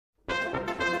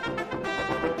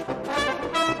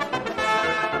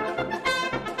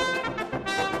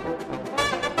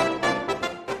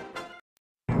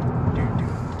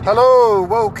Hello,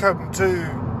 welcome to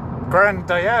Grand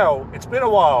Day Out. It's been a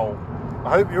while.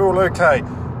 I hope you're all okay.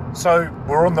 So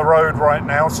we're on the road right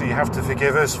now, so you have to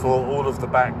forgive us for all of the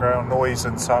background noise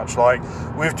and such. Like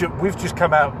we've just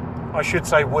come out. I should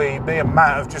say me and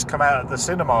Matt have just come out of the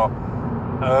cinema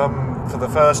for the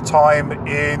first time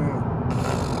in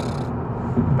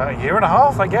about a year and a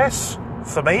half, I guess,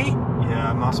 for me.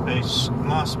 Yeah, must be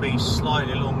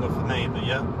slightly longer for me, but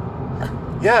yeah.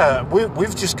 Yeah,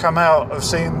 we've just come out of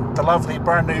seeing the lovely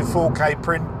brand new 4K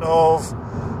print of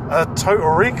Total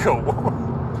Recall.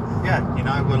 Yeah, you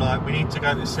know, we're like, we need to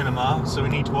go to the cinema, so we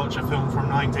need to watch a film from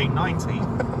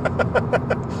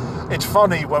 1990. It's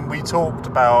funny when we talked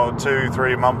about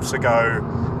 2-3 months ago,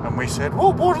 and we said,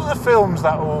 well, what are the films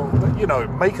that will,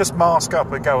 make us mask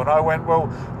up and go? And I went,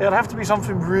 well, it'll have to be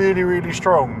something really, really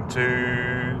strong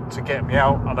to get me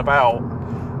out and about.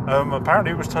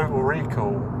 Apparently it was Total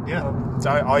Recall. Yeah.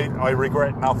 I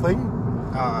regret nothing.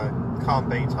 Can't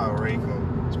beat Total Recall.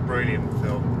 It's a brilliant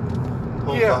film.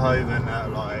 Paul Verhoeven,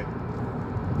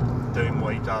 doing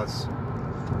what he does.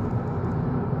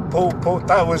 Paul,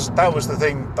 that was the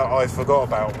thing that I forgot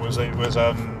about. Was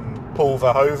Paul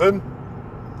Verhoeven.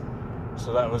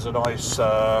 So that was a nice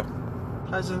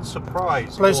pleasant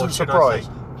surprise. Pleasant surprise.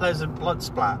 Pleasant blood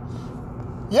splat.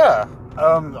 Yeah.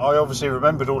 I obviously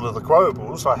remembered all of the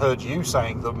quotables. I heard you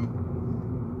saying them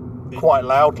quite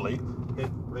loudly.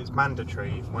 It's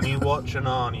mandatory. When you watch an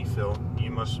Arnie film,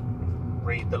 you must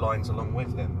read the lines along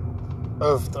with him.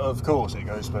 Of course, it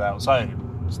goes without saying.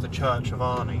 It's the Church of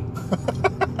Arnie.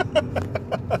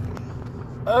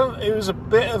 It was a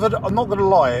bit of I'm not going to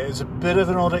lie, it was a bit of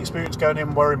an odd experience going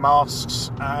in wearing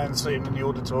masks and sitting in the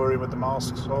auditorium with the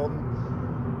masks on.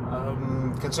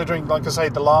 Considering, like I say,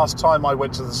 the last time I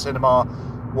went to the cinema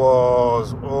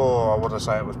was, I want to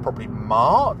say it was probably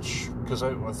March, because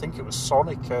I think it was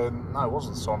Sonic, no, it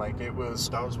wasn't Sonic, That was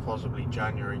possibly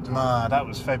January time. Nah, that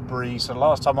was February, so the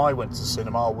last time I went to the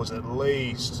cinema was at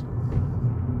least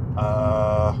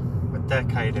a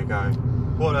decade ago.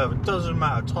 Whatever, it doesn't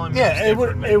matter, time it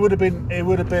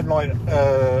would have been like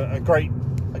a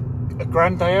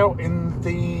grand day out in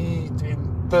the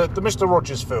Mr.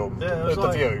 Rogers film, yeah, it was The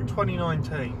like View.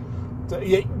 2019.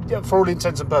 Yeah, for all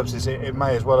intents and purposes, it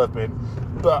may as well have been.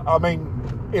 But, I mean,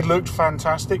 it looked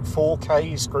fantastic,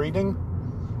 4K screening.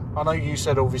 I know you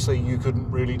said, obviously, you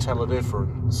couldn't really tell a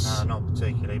difference. No, not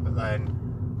particularly, but then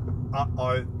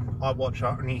I watch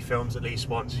Arnie films at least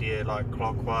once a year, like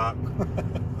Clockwork,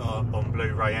 on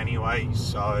Blu-ray anyway,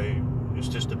 so it's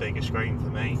just a bigger screen for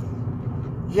me.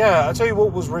 Yeah, I tell you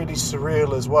what was really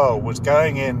surreal as well was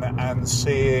going in and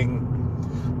seeing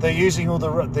they're using all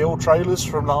the old trailers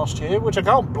from last year, which I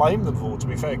can't blame them for, to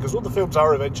be fair, because all the films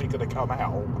are eventually going to come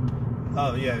out.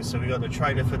 Oh yeah, so we got the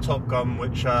trailer for Top Gun,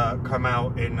 which come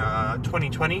out in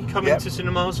 2020, coming to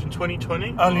cinemas in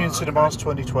 2020. Only in cinemas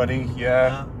 2020,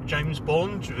 yeah. James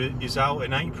Bond is out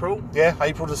in April. Yeah,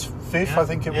 April the 5th, I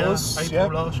think it was.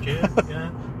 April last year,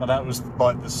 yeah. And that was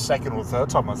like the second or third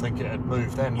time I think it had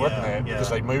moved then, wasn't it? Because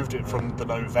they moved it from the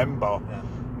November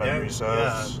memory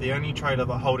serves. Yeah, the only trailer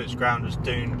that held its ground was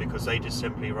Dune, because they just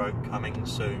simply wrote coming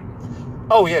soon.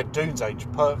 Oh yeah, Dune's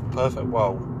aged perfect.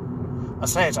 Well, I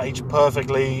say it's aged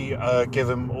perfectly,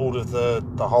 given all of the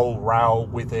whole row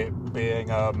with it being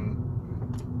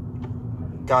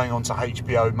going on to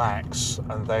HBO Max,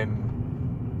 and then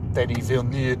Denis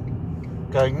Villeneuve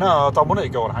going, no, I don't want it to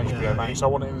go on HBO Max, I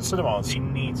want it in the cinemas. He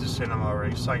needs a cinema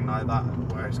release, something like that,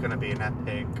 where it's going to be on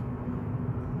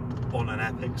an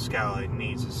epic scale, it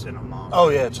needs a cinema release. Oh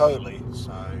yeah, totally.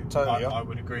 So, totally, I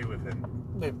would agree with him.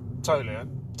 Yeah, totally.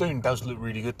 Dune does look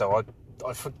really good though.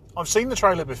 I've seen the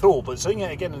trailer before, but seeing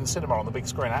it again in the cinema on the big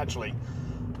screen, actually,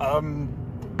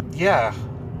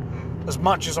 as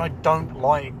much as I don't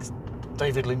like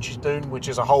David Lynch's Dune, which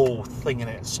is a whole thing in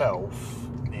itself,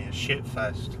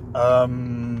 shitfest.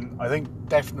 I think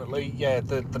definitely,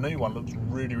 the new one looks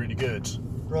really, really good.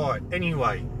 Right,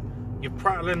 anyway, you're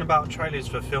prattling about trailers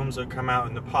for films that come out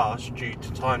in the past due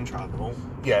to time travel.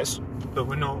 Yes. But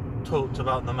we're not talked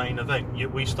about the main event.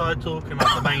 We started talking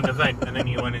about the main event, and then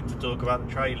you went in to talk about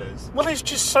the trailers. Well, it's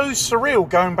just so surreal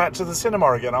going back to the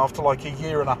cinema again after like a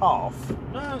year and a half.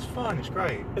 No, it's fine, it's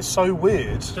great. It's so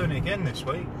weird. Doing it again this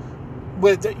week.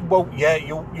 Well, yeah,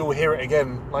 you'll hear it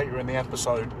again later in the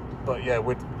episode. But yeah,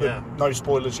 with no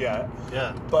spoilers yet.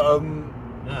 Yeah. But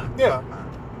Batman.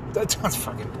 That's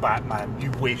fucking Batman. You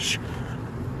wish.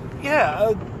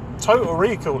 Yeah, Total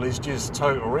Recall is just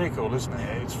Total Recall, isn't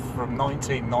it? It's from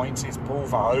 1990s. Paul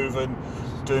Verhoeven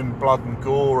doing blood and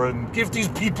gore and give these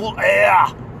people air.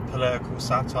 political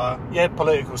satire. Yeah,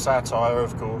 political satire,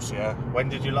 of course, yeah. When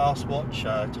did you last watch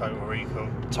Total Recall?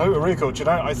 Total Recall, do you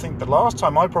know, I think the last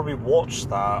time I probably watched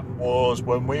that was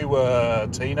when we were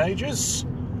teenagers.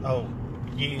 Oh,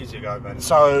 years ago then.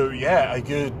 So, yeah, a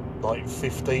good,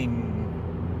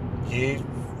 15 years,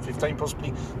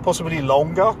 possibly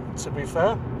longer, to be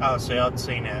fair. Oh, see, I'd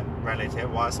seen it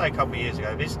relative. Well, I say a couple of years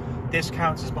ago. This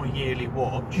counts as my yearly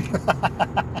watch.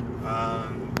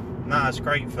 No, it's a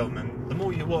great film, and the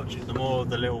more you watch it, the more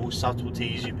the little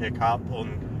subtleties you pick up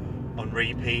on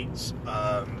repeats.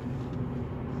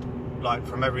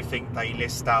 From everything they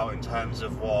list out in terms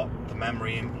of what the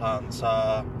memory implants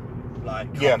are,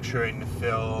 come true in the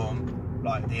film.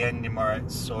 The ending where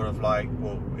it's sort of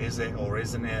well, is it or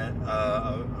isn't it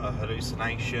a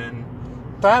hallucination?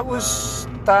 That was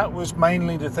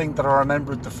mainly the thing that I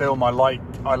remembered the film. I like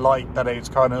that it's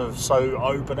kind of so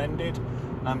open-ended,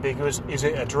 ambiguous. Is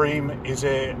it a dream? Is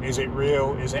it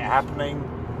real? Is it happening?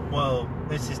 Well,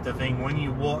 this is the thing. When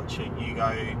you watch it, you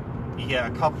get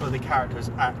a couple of the characters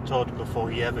act odd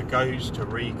before he ever goes to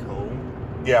Recall.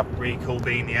 Yeah. Recall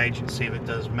being the agency that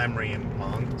does memory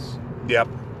implants. Yep.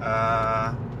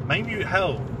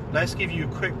 Let's give you a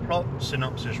quick plot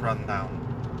synopsis rundown.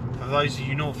 For those of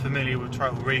you not familiar with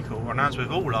Total Recall, and as with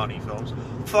all Arnie films,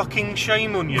 fucking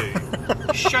shame on you.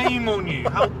 Shame on you.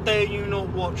 How dare you not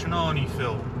watch an Arnie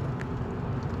film?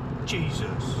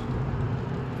 Jesus.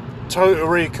 Total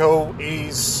Recall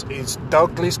is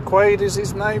Douglas Quaid is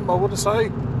his name, I want to say.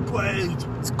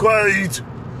 Quaid. It's Quaid.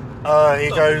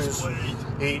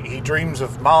 He dreams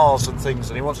of Mars and things,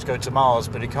 and he wants to go to Mars,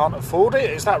 but he can't afford it.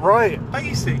 Is that right?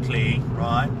 Basically,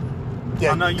 right.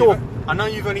 Yeah. I know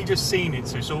you've only just seen it,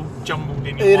 so it's all jumbled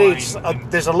in your mind. It is.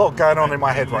 There's a lot going on in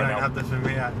my head right now. Have the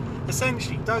familiar.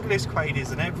 Essentially, Douglas Quaid is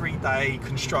an everyday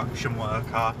construction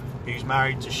worker who's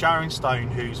married to Sharon Stone,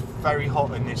 who's very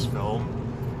hot in this film.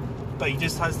 But he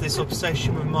just has this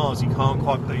obsession with Mars he can't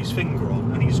quite put his finger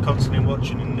on, and he's constantly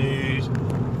watching the news,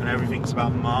 and everything's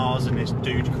about Mars and this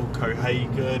dude called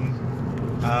Cohagen.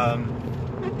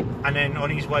 And then on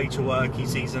his way to work, he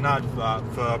sees an advert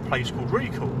for a place called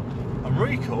Recall. And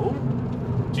Recall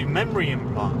do memory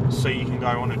implants, so you can go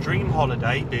on a dream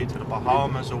holiday, be it to the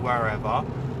Bahamas or wherever,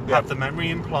 have the memory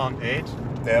implanted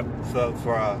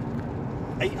for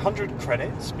 800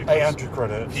 credits. 800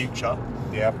 credits. Future.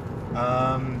 Yeah.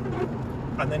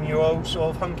 And then you're all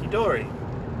sort of hunky-dory.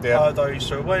 Yeah.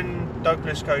 So when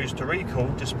Douglas goes to Recall,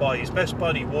 despite his best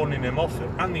buddy warning him off it,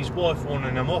 and his wife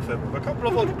warning him off it, with a couple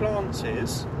of odd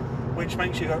glances, which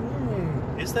makes you go,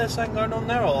 is there something going on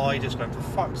there? Or are you just going, for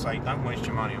fuck's sake, don't waste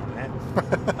your money on it?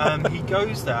 He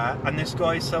goes there, and this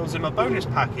guy sells him a bonus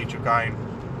package of going,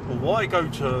 well, why go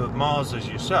to Mars as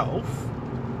yourself?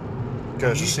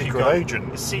 Goes a secret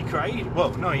agent. A secret agent?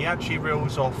 Well, no, he actually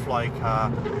reels off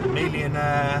a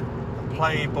millionaire, a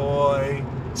playboy,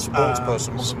 sports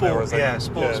person, sports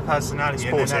personality,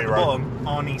 and then at the bottom,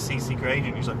 Arnie sees secret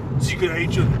agent. He's like, secret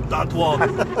agent, that one.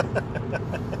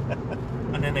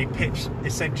 And then they pitch,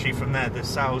 essentially from there, the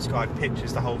sales guy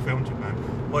pitches the whole film to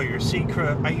him. Well, you're a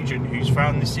secret agent who's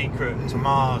found the secret to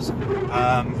Mars,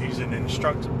 who's an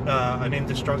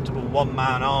indestructible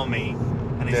one-man army,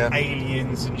 and it's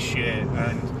aliens and shit,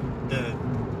 and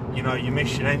your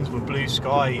mission ends with blue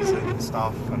skies and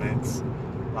stuff, and it's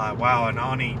like, wow. And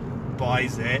Arnie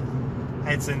buys it,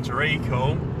 heads into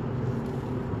Recall,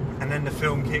 and then the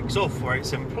film kicks off where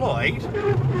it's implied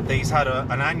that he's had an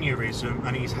aneurysm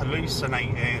and he's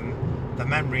hallucinating the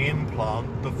memory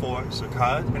implant before it's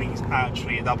occurred, and he's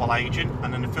actually a double agent,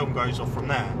 and then the film goes off from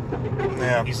there.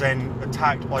 Yeah. He's then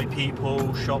attacked by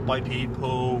people, shot by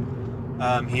people,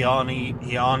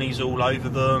 Arnie's all over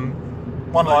them.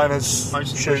 One-liners,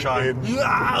 shooting.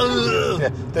 Yeah,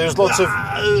 there's lots of,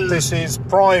 this is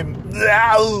prime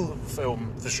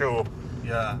film for sure.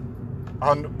 Yeah.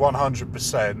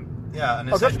 100%. Yeah, and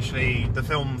essentially the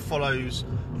film follows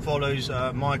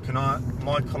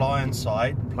Michael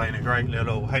Ironside, playing a great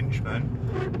little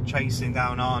henchman, chasing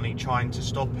down Arnie, trying to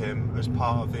stop him as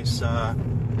part of this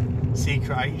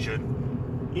secret agent,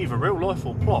 either real life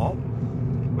or plot,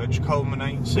 which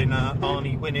culminates in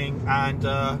Arnie winning and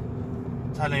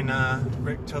telling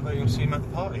Rick that you'll see him at the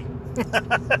party.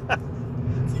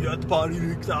 See you at the party,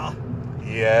 Victor.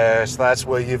 Yes, that's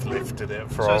where you've lifted it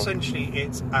from. So essentially,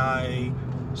 it's a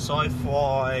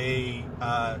sci-fi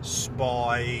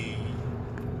spy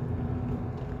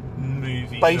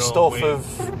movie based off a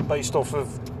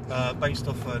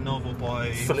novel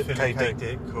by Philip K.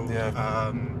 Dick called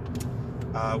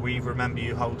We Remember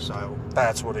You Wholesale.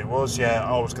 That's what it was. Yeah,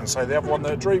 I was going to say the other one,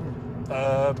 the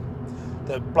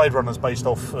Blade Runner's based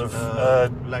off of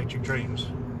Electric Dreams.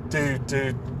 Do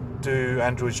do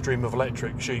Android's Dream of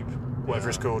Electric Sheep, whatever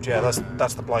it's called. Yeah,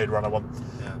 that's the Blade Runner one.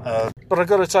 Yeah. But I've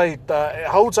got to say that it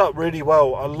holds up really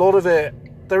well. A lot of it,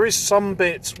 there is some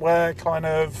bits where kind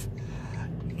of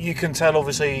you can tell,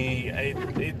 obviously,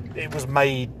 it was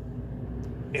made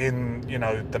in, you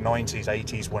know, the 90s,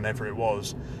 80s, whenever it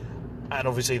was. And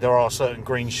obviously there are certain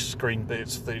green screen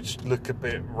bits that look a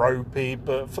bit ropey,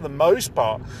 but for the most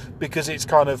part, because it's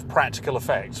kind of practical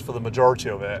effects for the majority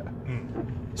of it,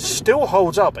 still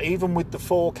holds up. Even with the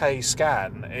 4K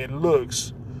scan, it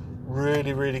looks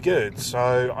really, really good.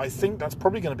 So I think that's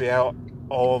probably going to be out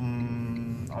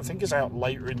on, I think it's out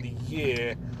later in the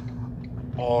year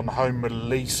on home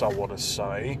release, I want to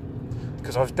say,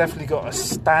 because I've definitely got a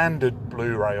standard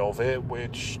Blu-ray of it,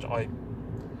 which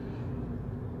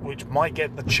might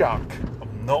get the chuck.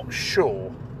 I'm not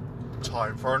sure.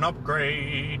 Time for an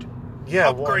upgrade.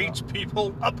 Yeah, upgrades,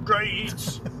 people,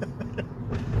 upgrades.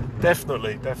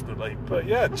 Definitely. But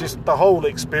yeah, just the whole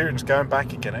experience going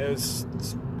back again, it's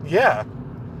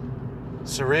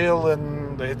surreal,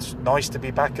 and it's nice to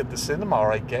be back at the cinema,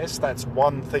 I guess. That's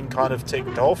one thing kind of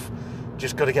ticked off.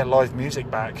 Just got to get live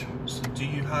music back. So do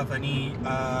you have any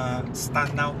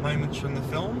standout moments from the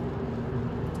film?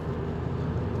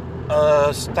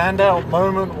 Standout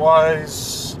moment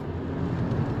wise,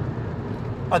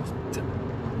 I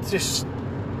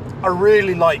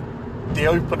really like the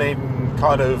opening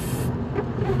kind of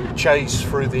chase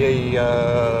through the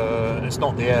it's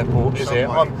not the airport, is it?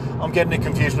 I'm getting it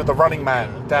confused with the Running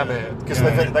Man, damn it, because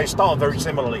they start very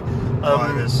similarly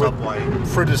The subway.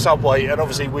 through the subway, and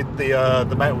obviously with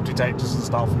the metal detectors and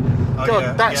stuff.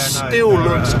 Still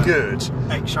looks good.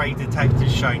 X-ray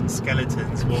detectors showing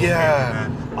skeletons walking,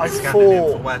 I scanning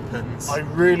for weapons. I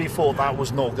really thought that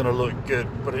was not going to look good,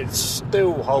 but it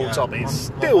still holds up. It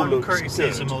still one looks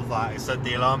criticism good. of that is that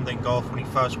the alarm didn't go off when he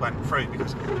first went through,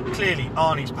 because clearly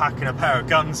Arnie's packing a pair of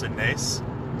guns in this.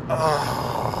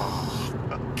 Oh,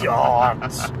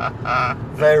 God.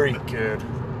 Very good.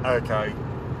 Okay.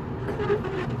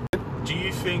 Do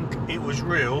you think it was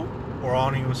real or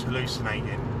Arnie was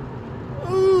hallucinating?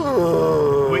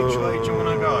 Ooh. Which way do you want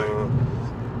to go?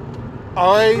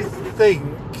 I think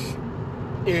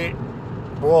it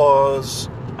was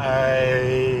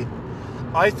I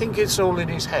think it's all in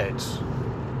his head.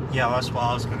 Yeah, that's what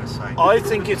I was going to say. I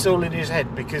think it's all in his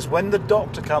head, because when the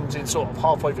doctor comes in sort of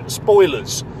halfway through,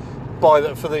 spoilers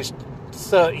for this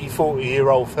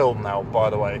 40-year-old film now, by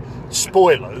the way,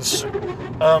 spoilers.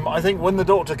 I think when the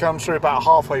doctor comes through about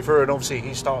halfway through, and obviously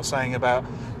he starts saying about,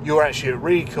 you're actually at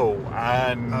recall,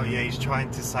 and oh yeah, he's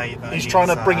trying to say that he's trying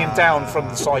to bring him down from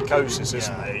the psychosis,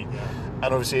 isn't he? Yeah. And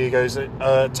obviously he goes,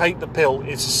 take the pill.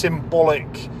 It's symbolic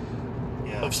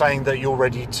of saying that you're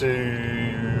ready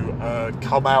to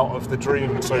come out of the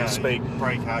dream, so to speak.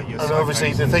 Break out your And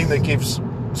obviously the thing that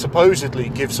supposedly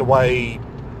gives away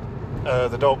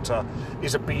the doctor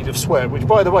is a bead of sweat, which,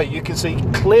 by the way, you can see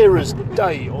clear as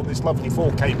day on this lovely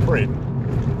 4K print.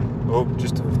 Oh,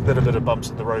 just a bit of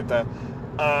bumps in the road there.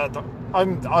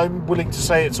 I'm willing to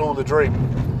say it's all a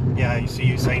dream. Yeah, so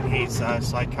you're saying his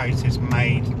psychosis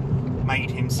made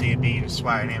him see a bead of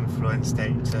sweat and influenced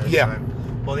it to show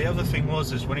him. Well, the other thing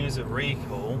is when he was at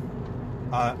recall,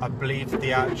 I believe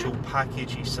the actual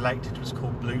package he selected was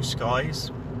called Blue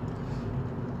Skies.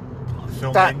 The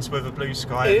film ends with a blue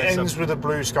sky. It ends with a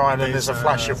blue sky, and then there's a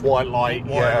flash of white light.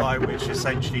 White light, which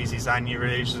essentially is his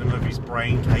aneurysm of his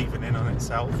brain caving in on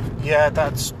itself. Yeah,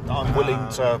 I'm willing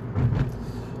to.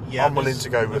 Yeah, I'm willing to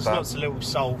go with there's that. Lots of little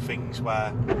soul things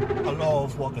where a lot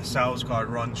of what the sales guy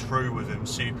runs through with him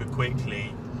super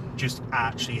quickly just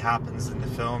actually happens in the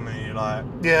film, and you're like,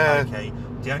 okay.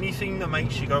 The only thing that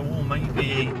makes you go, well,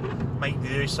 maybe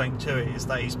there's something to it, is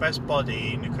that his best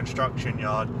buddy in the construction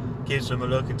yard gives him a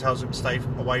look and tells him to stay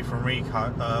away from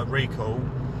recall.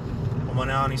 And when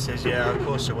Arnie says, yeah, of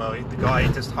course it will, the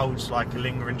guy just holds like a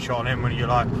lingering shot on him, and you're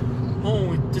like,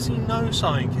 oh, does he know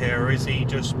something here, or is he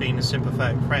just being a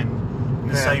sympathetic friend?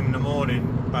 And the same in the morning,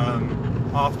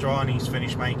 after Arnie's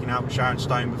finished making out with Sharon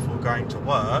Stone before going to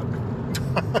work.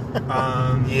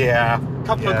 A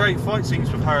couple of great fight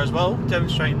scenes with her as well,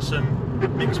 demonstrating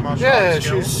some mixed martial arts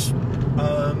skills. She's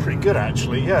pretty good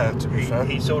actually. Yeah, to be fair.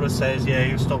 He sort of says, yeah,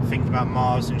 he'll stop thinking about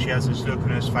Mars, and she has this look on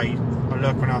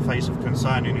her face of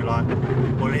concern, and you're like,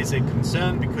 well, is it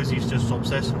concern because he's just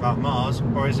obsessing about Mars,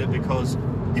 or is it because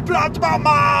he blabbed about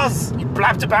Mars? He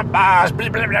blabbed about Mars. Blah,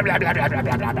 blah, blah, blah, blah, blah,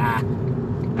 blah, blah, blah.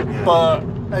 Yeah. But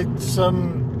it's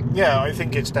I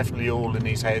think it's definitely all in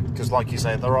his head, because, like you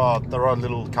said, there are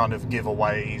little kind of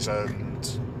giveaways, and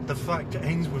the fact it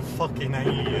ends with fucking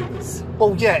aliens.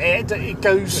 Well, yeah, it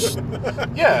goes,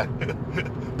 yeah,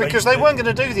 because they weren't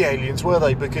going to do the aliens, were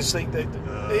they? Because they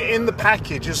in the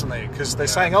package, isn't it? Because they're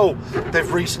saying, oh,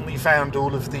 they've recently found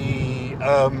all of the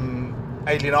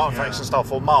alien artifacts and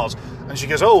stuff on Mars, and she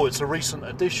goes, oh, it's a recent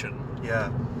addition.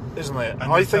 Yeah. Isn't it?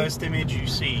 And the first image you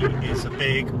see is a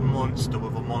big monster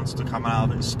with a monster coming out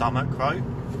of its stomach, right?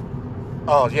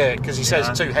 Oh, yeah, because he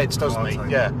says 2 heads, doesn't he?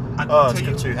 Yeah. And It's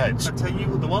got 2 heads. I tell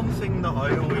you, the one thing that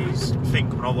I always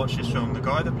think when I watch this film, the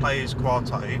guy that plays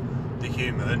Quarto, the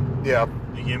human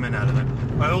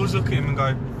element, I always look at him and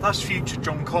go, that's future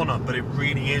John Connor, but it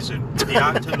really isn't. The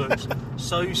actor looks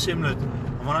so similar.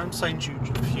 And when I'm saying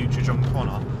future John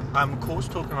Connor, I'm of course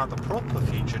talking about the proper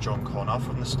future John Connor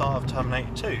from the start of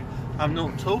Terminator 2. I'm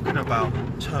not talking about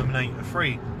Terminator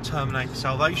 3, Terminator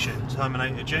Salvation,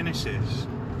 Terminator Genesis.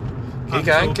 Keep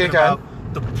going.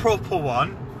 The proper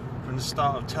one from the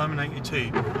start of Terminator 2,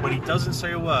 when he doesn't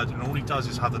say a word and all he does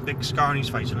is have a big scar on his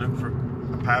face and look for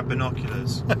a pair of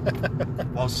binoculars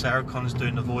while Sarah Connor's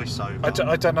doing the voiceover.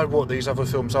 I don't know what these other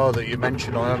films are that you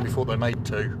mentioned. I only thought they made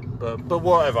 2, but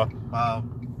whatever. Well,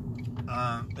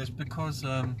 it's because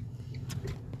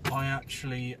I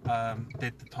actually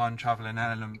did the time travelling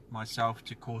element myself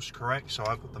to course correct, so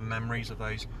I've got the memories of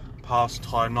those past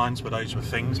timelines where those were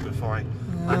things before I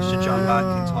managed to jump back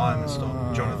in time and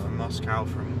stop Jonathan Moskow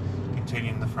from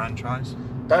continuing the franchise.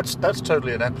 That's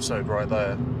totally an episode right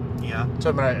there. Yeah.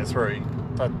 Terminator 3.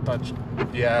 That's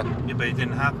yeah, but it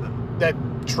didn't happen.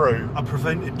 That's true. I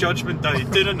prevented Judgment Day. It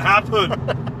didn't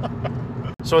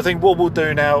happen. So I think what we'll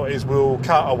do now is we'll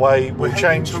cut away. We'll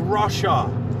change to Russia.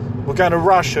 We're going to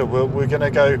Russia. We're going to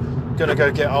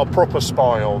go get our proper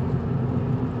spy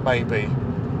on. Maybe,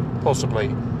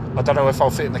 possibly. I don't know if I'll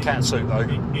fit in the catsuit though.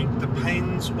 It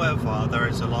depends whether there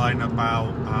is a line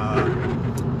about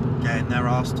getting their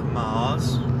ass to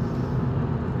Mars,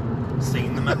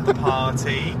 seeing them at the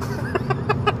party.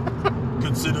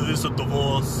 Consider this a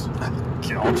divorce.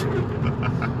 God.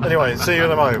 Anyway, see you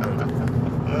in a moment.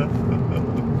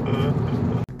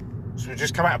 So we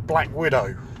just come out of Black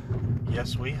Widow.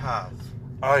 Yes, we have.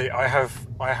 I have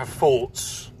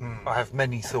thoughts. I have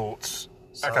many thoughts.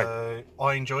 So, okay.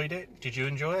 I enjoyed it. Did you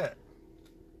enjoy it?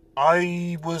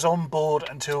 I was on board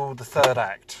until the 3rd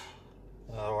act.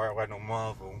 Where it went on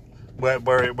Marvel.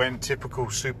 Where it went typical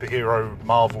superhero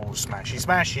Marvel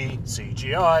smashy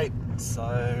CGI.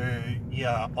 So,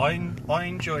 yeah, I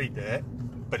enjoyed it,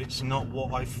 but it's not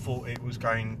what I thought it was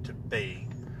going to be.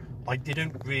 I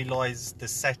didn't realise the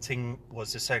setting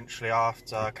was essentially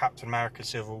after Captain America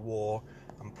Civil War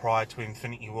and prior to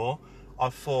Infinity War. I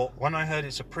thought, when I heard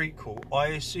it's a prequel, I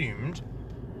assumed,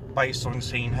 based on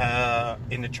seeing her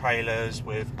in the trailers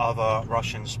with other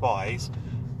Russian spies,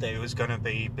 that it was going to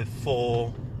be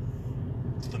before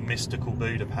the mystical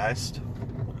Budapest,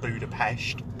 as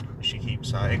she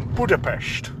keeps saying.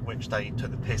 Budapest. Which they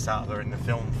took the piss out of her in the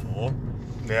film for.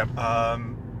 Yeah.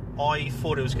 I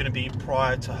thought it was going to be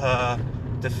prior to her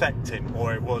defecting,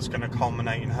 or it was going to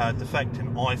culminate in her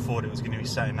defecting. I thought it was going to be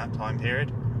set in that time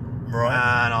period. Right.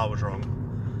 And I was wrong.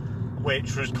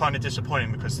 Which was kind of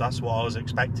disappointing because that's what I was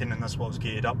expecting and that's what I was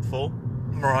geared up for.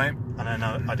 Right. And then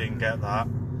I didn't get that.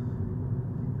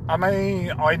 I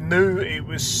mean, I knew it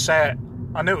was set.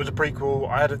 I knew it was a prequel.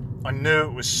 I knew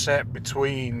it was set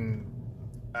between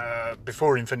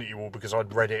before Infinity War because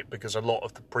I'd read it because a lot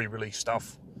of the pre-release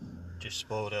stuff just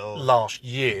spoiled it all. Last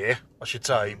year, I should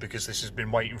say, because this has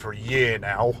been waiting for a year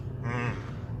now.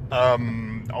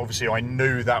 Obviously, I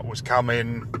knew that was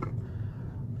coming.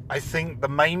 I think the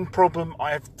main problem,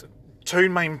 I have 2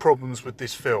 main problems with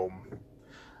this film,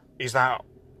 is that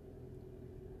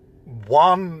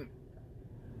one,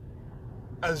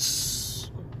 as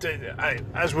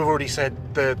we've already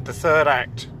said, the 3rd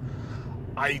act,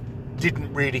 I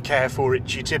didn't really care for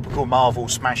it. Your typical Marvel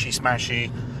smashy,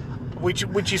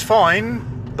 which is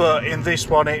fine, but in this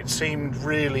one it seemed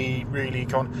really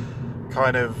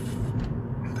kind of,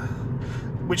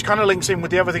 which kind of links in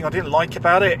with the other thing I didn't like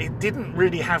about it. It didn't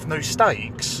really have no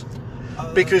stakes.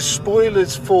 Because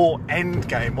spoilers for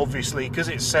Endgame, obviously, because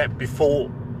it's set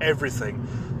before everything,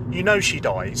 you know she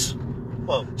dies.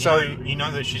 Well, you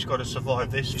know that she's got to survive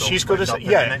this film. She's got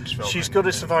to, she's got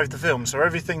to survive the film. So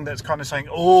everything that's kind of saying,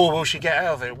 oh, will she get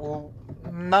out of it? Well,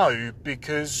 no,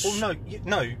 because... Well,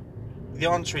 no. The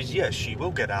answer is yes, she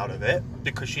will get out of it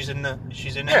because she's in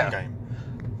Endgame.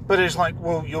 But it's like,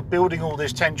 well, you're building all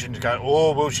this tension to go,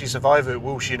 oh, will she survive it?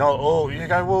 Will she not? Oh, you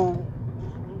go, well,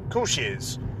 of course she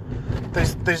is.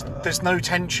 There's no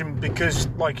tension because,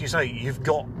 like you say, you've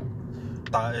got...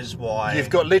 That is why...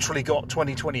 You've literally got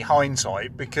 20/20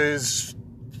 hindsight because,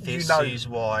 This is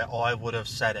why I would have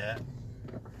said it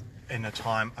in a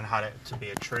time and had it to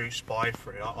be a true spy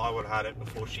thriller. I would have had it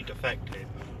before she defected.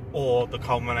 or the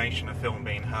culmination of film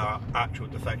being her actual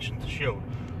defection to S.H.I.E.L.D.,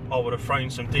 I would have thrown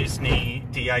some Disney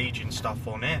de-aging stuff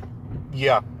on it.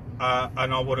 Yeah.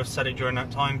 And I would have said it during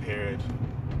that time period.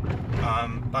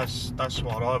 That's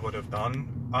what I would have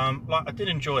done. I did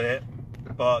enjoy it,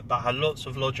 but that had lots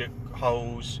of logic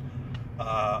holes,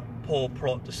 poor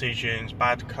plot decisions,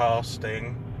 bad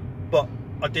casting. But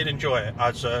I did enjoy it.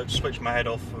 I switched my head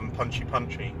off and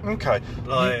punchy. Okay.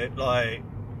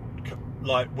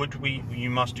 You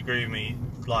must agree with me,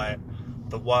 like,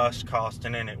 the worst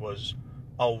casting in it was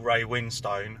old Ray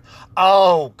Winstone.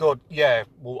 Oh, God, yeah.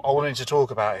 Well, I wanted to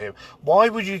talk about him. Why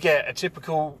would you get a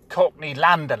typical Cockney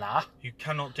Londoner You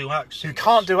cannot do accents. who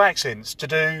can't do accents to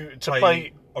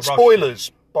play a Russian.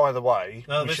 spoilers, by the way.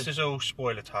 No, this is all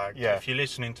spoiler tag. Yeah. If you're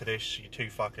listening to this, you're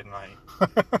too fucking late.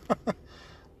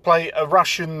 Play a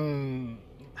Russian...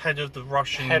 Head of the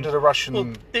Russian...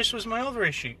 Well, this was my other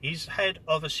issue. He's head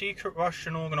of a secret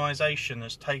Russian organisation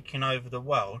that's taking over the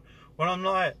world. When I'm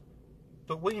like...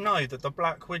 But we know that the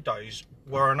Black Widows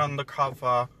were an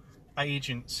undercover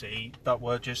agency that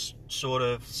were just sort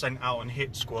of sent out on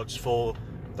hit squads for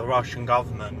the Russian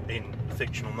government in the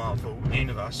fictional Marvel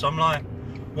universe. So I'm like,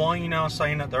 why are you now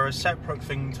saying that they're a separate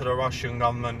thing to the Russian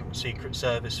government secret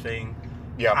service thing?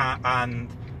 Yeah. And,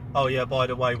 oh yeah, by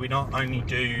the way, we not only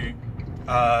do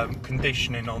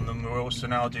conditioning on them, we're also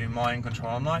now doing mind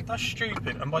control. I'm like, that's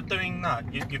stupid. And by doing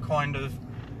that, you're kind of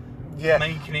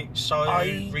making it so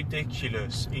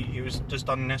ridiculous. It was just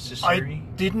unnecessary.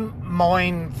 I didn't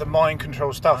mind the mind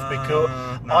control stuff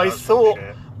because no,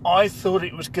 I thought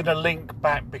it was going to link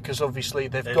back because obviously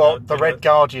they've got the Red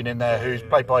Guardian in there, who's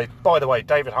played by the way,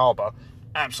 David Harbour.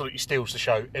 Absolutely steals the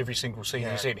show every single scene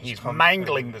he's in. He's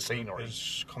mangling the scenery.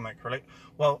 It's comic relief.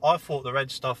 Well, I thought the red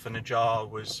stuff in the jar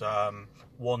was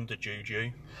Wanda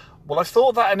Juju. Well, I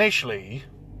thought that initially.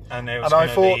 And I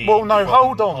thought, well, no,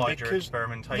 hold on, Hydra because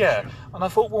experimentation. and I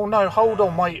thought, well, no, hold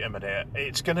on, wait a minute.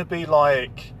 It's going to be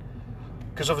like,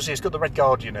 because obviously it's got the Red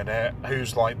Guardian in it,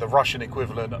 who's like the Russian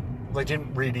equivalent. They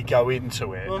didn't really go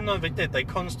into it. Well, no, they did. They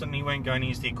constantly went going,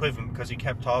 he's the equivalent, because he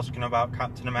kept asking about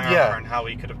Captain America and how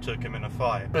he could have took him in a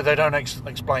fight. But they don't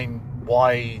explain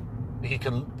why he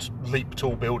can leap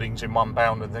tall buildings in one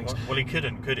bound and things. Well, he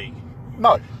couldn't, could he?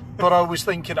 No. But I was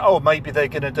thinking, maybe they're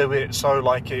going to do it so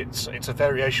like it's a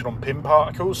variation on Pym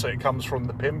particles, so it comes from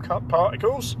the Pym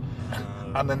particles,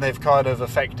 and then they've kind of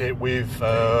affected it with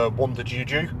Wanda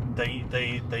Juju.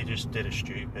 They just did a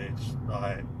stupid.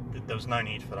 There was no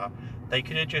need for that. They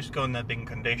could have just gone there, been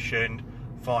conditioned,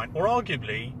 fine. Or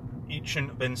arguably, it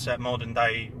shouldn't have been set modern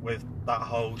day with that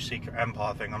whole Secret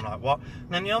Empire thing. I'm like, what?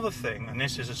 And then the other thing, and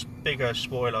this is a bigger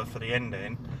spoiler for the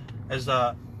ending, is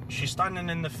that she's standing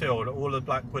in the field, all the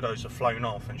Black Widows have flown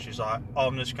off, and she's like,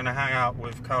 I'm just going to hang out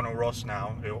with Colonel Ross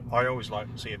now, who I always like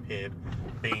to see appear,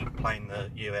 playing the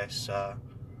US...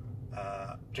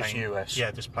 US.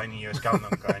 Yeah, just playing the US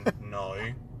government, going, no,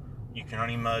 you can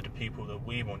only murder people that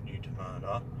we want you to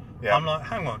murder. Yeah. I'm like,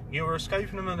 hang on, you were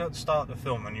escaping him at the start of the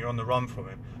film and you're on the run from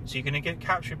him, so you're going to get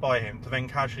captured by him to then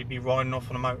casually be riding off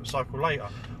on a motorcycle later.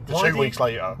 2 weeks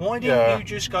later. Why didn't you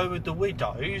just go with the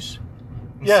Widows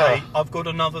and say, I've got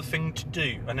another thing to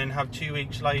do, and then have 2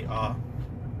 weeks later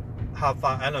have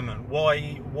that element?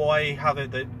 Why have it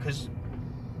that... Because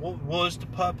what was the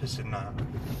purpose in that?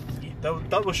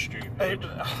 That was stupid.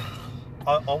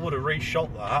 I would have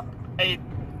reshot that.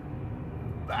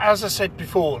 As I said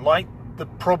before, like, the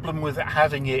problem with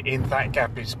having it in that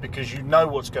gap is because you know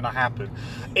what's going to happen.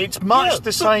 It's much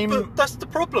the same... But that's the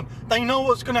problem. They know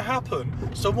what's going to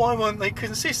happen, so why weren't they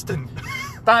consistent?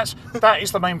 That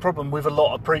is the main problem with a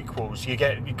lot of prequels. You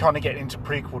kind of get into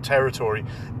prequel territory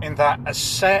in that a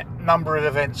set number of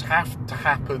events have to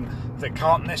happen that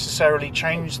can't necessarily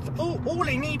change the... All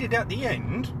he needed at the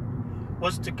end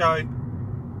was to go,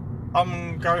 I'm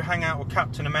going to go hang out with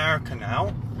Captain America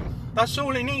now. That's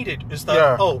all he needed, is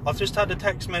that, I've just had a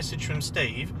text message from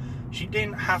Steve. She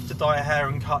didn't have to dye her hair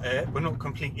and cut it. We're not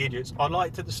complete idiots. I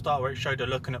liked at the start where it showed her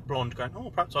looking at blonde, going,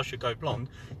 perhaps I should go blonde.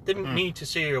 Didn't need to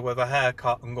see her with her hair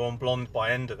cut and gone blonde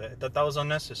by end of it. That was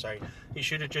unnecessary. It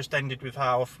should have just ended with her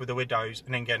off with the Widows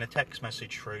and then getting a text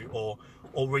message through, or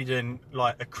reading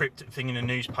like a cryptic thing in a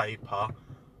newspaper.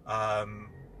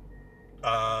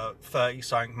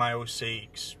 30-something male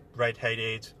Sikhs,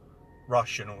 red-headed,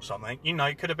 Russian or something. You know,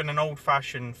 it could have been an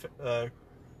old-fashioned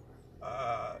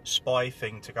spy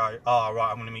thing to go, right,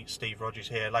 I'm going to meet Steve Rogers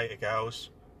here later, girls.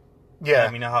 Yeah.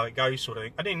 Let me know how it goes, sort of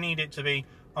thing. I didn't need it to be,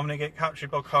 I'm going to get captured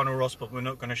by Colonel Ross, but we're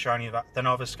not going to show any of that. Then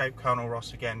I've escaped Colonel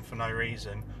Ross again for no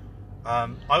reason.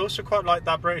 I also quite like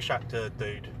that British actor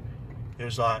dude. He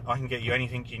was like, I can get you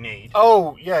anything you need.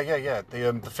 Oh, yeah.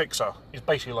 The Fixer. He's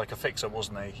basically like a fixer,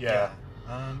 wasn't he? Yeah.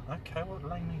 Okay, what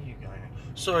lane are you going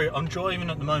in? Sorry, I'm driving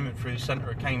at the moment through the centre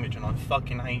of Cambridge and I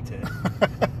fucking hate it.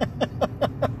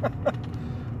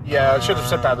 Yeah, I should have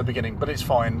said that at the beginning, but it's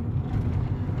fine.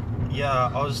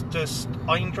 Yeah,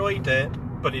 I enjoyed it,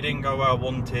 but it didn't go where I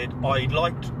wanted. I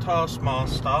liked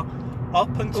Taskmaster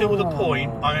up until the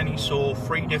point I only saw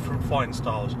 3 different fighting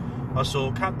styles. I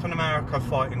saw Captain America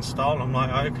fighting style. I'm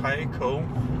like, okay, cool.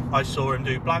 I saw him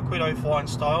do Black Widow fighting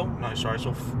style. No, sorry, I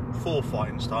saw 4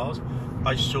 fighting styles.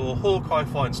 I saw Hawkeye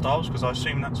fighting styles because I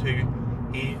assume that's who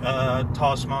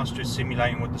Taskmaster is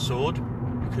simulating with the sword,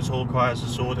 because Hawkeye has a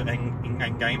sword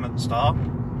in game at the start.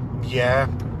 Yeah.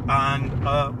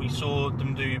 And we saw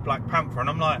them do Black Panther, and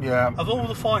I'm like, yeah. Of all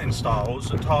the fighting styles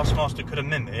that Taskmaster could have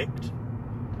mimicked,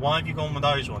 why have you gone with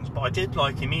those ones? But I did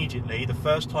like immediately the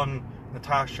first time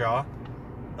Natasha,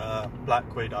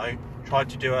 Black Widow, tried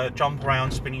to do a jump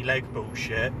around spinny leg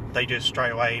bullshit, they just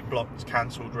straight away blocked,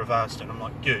 cancelled, reversed it. And I'm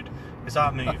like, good, because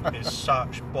that move is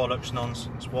such bollocks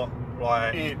nonsense. What,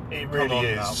 like, it really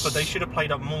is. Now. But they should have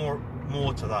played up more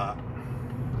to that,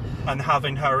 and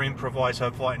having her improvise her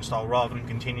fighting style rather than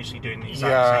continuously doing the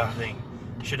exact same thing.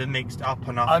 Should have mixed up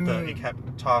enough that it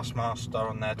kept Taskmaster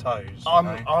on their toes.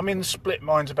 I'm in split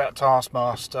minds about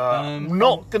Taskmaster. I'm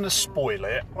not going to spoil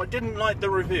it. I didn't like the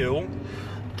reveal.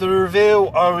 The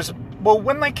reveal,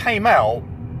 when they came out,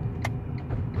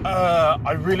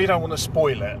 I really don't want to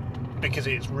spoil it because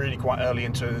it's really quite early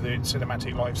into the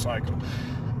cinematic life cycle.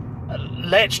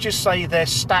 Let's just say their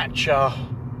stature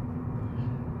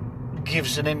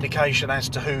gives an indication as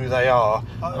to who they are.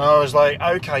 And I was like,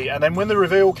 okay. And then when the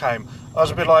reveal came, I was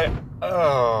a bit like,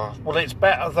 oh, well, it's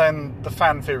better than the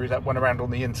fan theory that went around on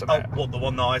the internet. Oh, what, the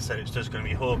one that I said, it's just going to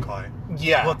be Hawkeye?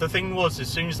 Yeah. Well, the thing was, as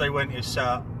soon as they went to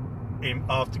set in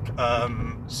after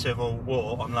Civil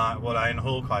War, I'm like, well, I ain't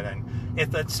Hawkeye then. If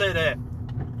they'd said it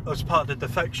as part of the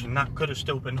defection, that could have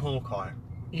still been Hawkeye.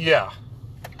 Yeah.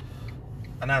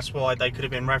 And that's why they could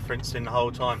have been referencing the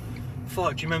whole time.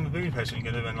 Fuck, do you remember Budapest? And you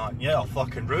could have been like, yeah, I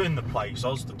fucking ruined the place. I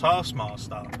was the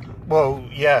Taskmaster. Well,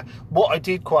 yeah. What I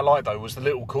did quite like, though, was the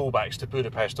little callbacks to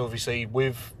Budapest. Obviously,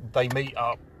 they meet... is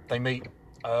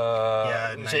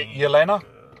it Yelena?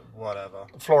 Whatever.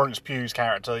 Florence Pugh's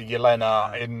character,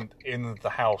 Yelena, in the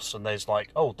house, and there's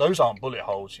like, oh, those aren't bullet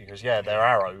holes. She goes, yeah, they're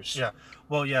arrows. Yeah.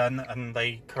 Well, yeah, and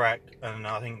they correct, and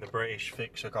I think the British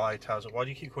fixer guy tells her, why do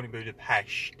you keep calling it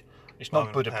Budapest? It's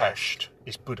not Budapest.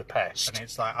 It's Budapest. And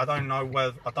it's like, to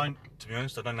be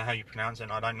honest, I don't know how you pronounce it,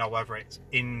 and I don't know whether it's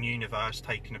in universe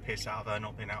taking a piss out of her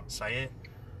not being able to say it.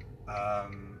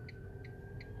 An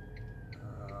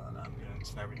ambulance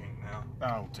and everything now.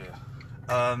 Oh dear.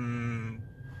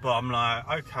 But I'm like,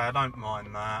 okay, I don't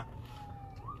mind that.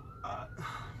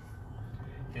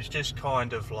 It's just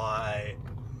kind of like...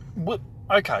 What?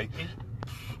 Okay.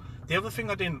 The other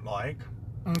thing I didn't like...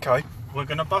 Okay. We're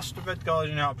going to bust the Red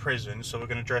Guardian out of prison, so we're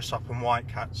going to dress up in white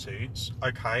cat suits.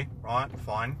 Okay, right,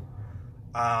 fine.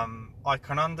 I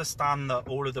can understand that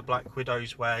all of the Black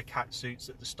Widows wear cat suits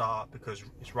at the start because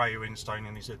it's Ray Winstone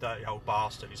and he's a dirty old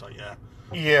bastard. He's like,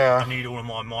 yeah, I need all of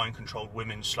my mind-controlled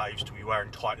women slaves to be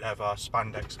wearing tight leather,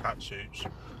 spandex cat suits.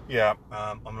 Yeah.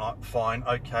 I'm like, fine,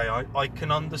 okay, I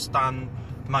can understand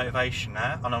the motivation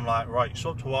there. And I'm like, right, you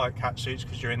swap to white cat suits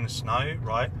because you're in the snow,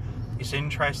 right? It's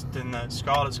interesting that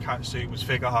Scarlett's catsuit was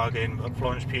figure hugging, but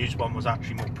Florence Pugh's one was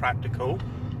actually more practical.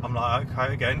 I'm like,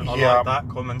 okay, again, I like that,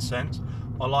 common sense.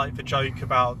 I like the joke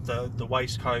about the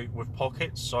waistcoat with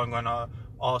pockets, so I'm going to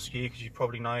ask you, because you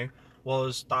probably know,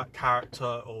 was that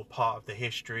character or part of the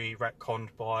history retconned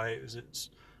by,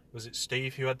 was it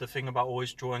Steve who had the thing about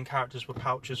always drawing characters with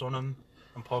pouches on them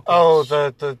and pockets? Oh,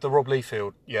 the Rob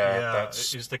Liefeld. Yeah,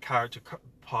 is the character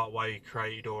part way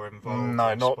created or involved?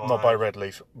 No, not by Rob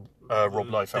Liefeld.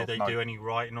 Did they do any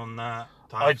writing on that?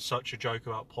 To have such a joke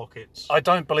about pockets? I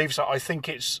don't believe so. I think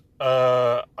it's.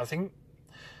 I think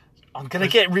I'm going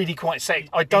to get really quite sick.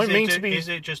 I don't mean to be. Is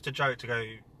it just a joke to go?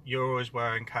 You're always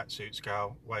wearing catsuits,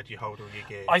 girl. Where do you hold all your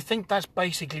gear? I think that's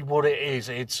basically what it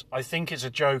is. I think it's a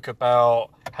joke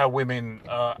about how women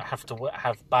have to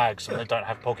have bags and they don't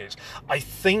have pockets. I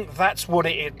think that's what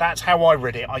it is. That's how I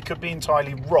read it. I could be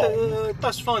entirely wrong.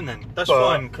 That's fine then. That's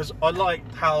fine, because I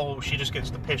liked how she just gets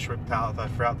the piss ripped out of her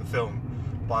throughout the film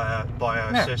by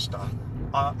her sister.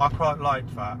 I quite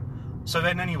liked that. So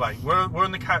then anyway, we're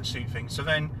on the catsuit thing. So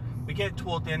then we get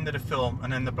toward the end of the film,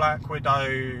 and then the Black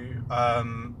Widow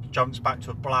jumps back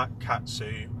to a black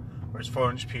catsuit, whereas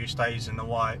Florence Pugh stays in the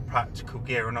white practical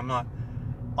gear. And I'm like,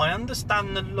 I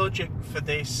understand the logic for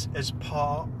this as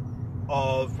part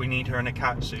of we need her in a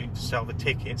catsuit to sell the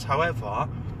tickets. However,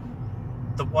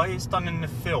 the way it's done in the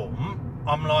film,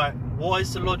 I'm like, why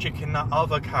is the logic in that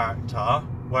other character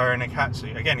wearing a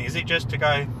catsuit. Again, is it just to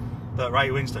go that Ray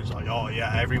Winstone's like, oh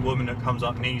yeah, every woman that comes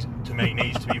up needs to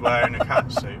be wearing a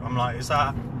catsuit? I'm like, is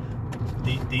that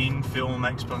the in-film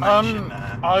explanation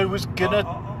there? I was gonna.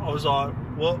 I was like,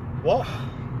 what?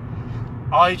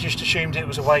 I just assumed it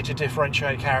was a way to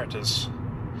differentiate characters.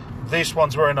 This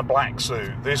one's wearing a black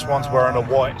suit. This one's wearing a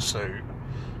white suit.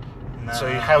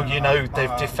 So how you know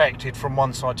they've defected from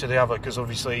one side to the other? Because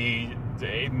obviously,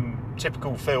 in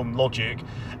typical film logic,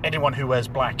 anyone who wears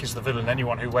black is the villain.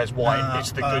 Anyone who wears white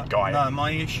is the good guy. No,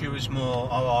 my issue is more.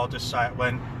 I'll just say it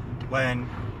when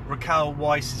Raquel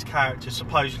Weiss's character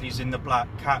supposedly is in the black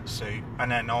catsuit, and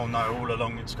then all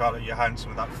along it's Scarlett Johansson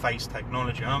with that face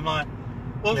technology, and I'm like,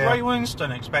 was Ray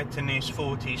Winstone expecting this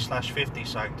 40/50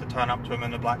 something to turn up to him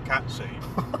in a black catsuit?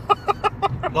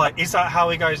 Like, is that how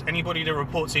he goes, anybody that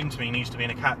reports into me needs to be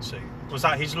in a catsuit? Was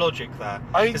that his logic there?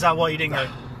 Is that why he didn't go,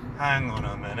 hang on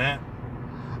a minute?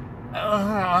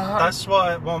 That's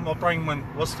why my brain went,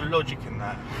 what's the logic in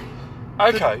that?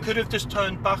 Okay. Could have just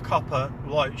turned back up at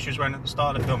what she was wearing at the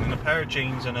start of the film in a pair of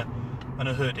jeans and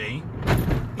a hoodie.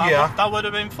 That would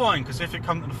have been fine, because if it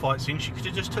come to the fight scene, she could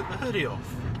have just took the hoodie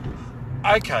off.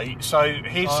 Okay, so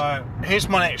here's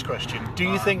my next question. Do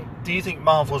you think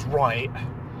Marvel's right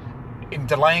in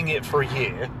delaying it for a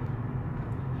year?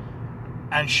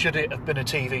 And should it have been a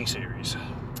TV series?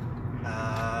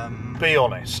 Be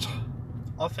honest.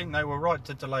 I think they were right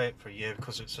to delay it for a year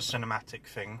because it's a cinematic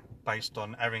thing based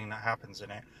on everything that happens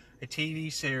in it. A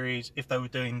TV series, if they were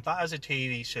doing that as a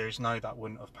TV series, no, that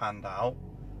wouldn't have panned out.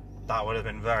 That would have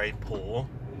been very poor.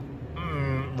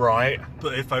 Right.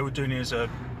 But if they were doing it as a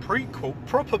prequel,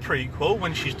 proper prequel,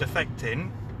 when she's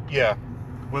defecting, yeah,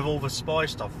 with all the spy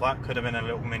stuff, that could have been a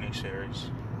little mini-series.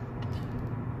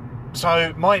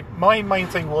 So my main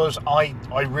thing was I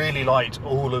really liked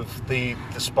all of the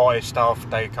spy stuff.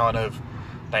 They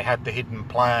had the hidden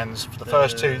plans for the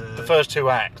first two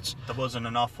acts. There wasn't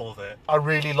enough of it. I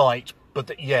really liked, but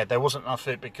there wasn't enough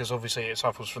of it because obviously it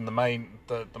suffers from the main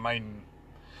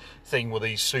thing with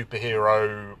these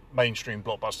superhero mainstream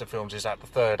blockbuster films is that the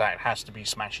third act has to be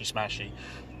smashy,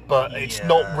 but it's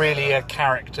not really a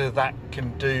character that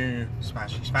can do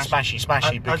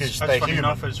smashy because they're human.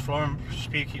 Enough as Florence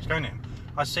Pugh keeps going in.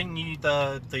 I sent you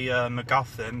the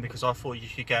MacGuffin because I thought you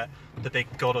could get the big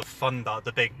god of thunder,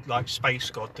 the big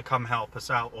space god, to come help us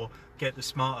out, or get the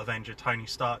smart Avenger Tony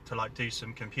Stark to do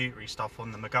some computery stuff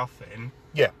on the MacGuffin.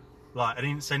 Yeah. I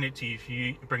didn't send it to you if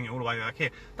you bring it all the way back here.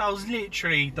 That was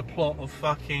literally the plot of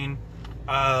fucking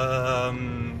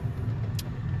The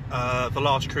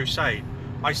Last Crusade.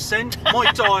 I sent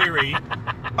my diary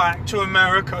back to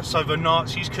America so the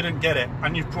Nazis couldn't get it,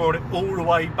 and you've brought it all the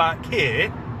way back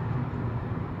here.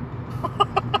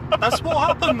 That's what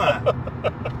happened there.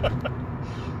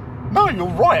 No, you're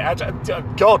right.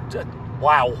 God,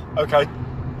 wow. Okay.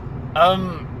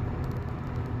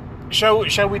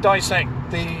 Shall we dissect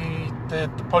the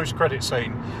post-credit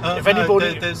scene? If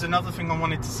anybody, there's another thing I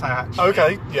wanted to say actually.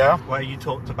 Okay, yeah. Where you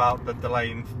talked about the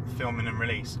delay in filming and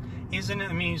release. Isn't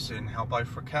it amusing how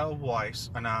both Raquel Weisz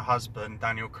and her husband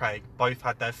Daniel Craig both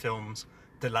had their films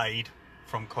delayed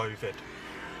from COVID?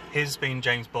 His been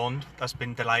James Bond, that's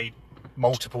been delayed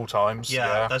multiple times.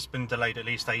 Yeah, that's been delayed at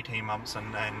least 18 months,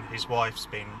 and then his wife's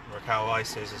been, Raquel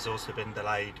Weisz's, has also been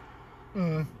delayed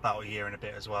about a year and a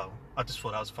bit as well. I just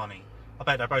thought that was funny. I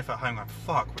bet they're both at home going,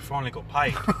 fuck, we finally got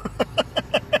paid.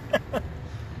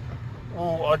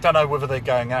 Well, I don't know whether they're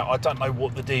going out. I don't know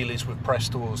what the deal is with press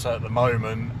tours at the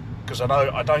moment, because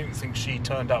I don't think she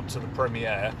turned up to the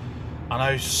premiere.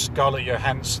 I know Scarlett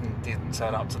Johansson didn't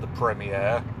turn up to the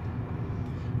premiere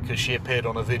because she appeared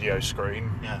on a video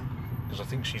screen. Yeah. Because I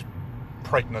think she's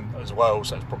pregnant as well,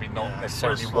 so it's probably not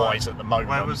necessarily wise at the moment.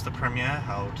 Where was the premiere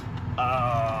held?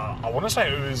 I want to say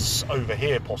it was over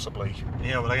here, possibly.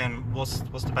 Yeah, well, again, what's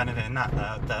the benefit in that?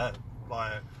 That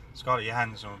Scarlett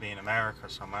Johansson will be in America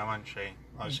somewhere, won't she?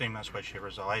 I assume that's where she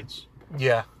resides.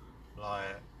 Yeah.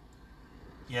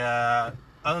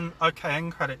 Okay,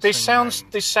 end credits. This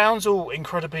sounds all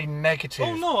incredibly negative.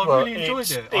 Oh no, I really enjoyed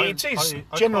it. It is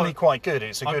generally quite good.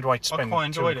 It's a good way to spend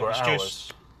 2 hours.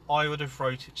 Just, I would have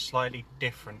wrote it slightly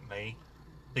differently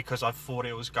because I thought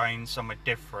it was going somewhere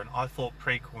different. I thought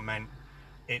prequel meant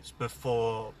it's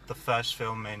before the first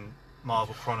film in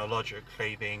Marvel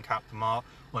chronologically being Captain Marvel.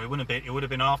 Well, it would have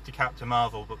been after Captain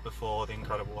Marvel, but before the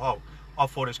Incredible Hulk. I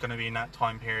thought it was going to be in that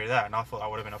time period there, and I thought that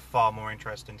would have been a far more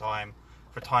interesting time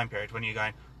period when you're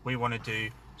going, we want to do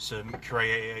some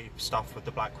creative stuff with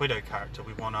the Black Widow character.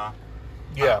 We want to.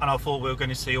 Yeah. And I thought we were going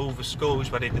to see all the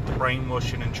schools where they did the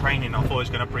brainwashing and training. I thought it was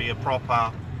going to be a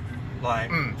proper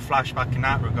flashback in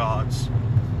that regards.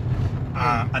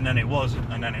 And then it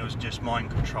wasn't, and then it was just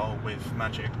mind control with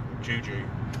magic juju.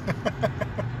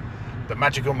 The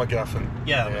magical MacGuffin.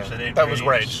 Yeah, which they didn't that was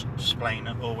really Reg. explain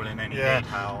it all in any Yeah.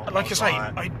 detail. Like I was say,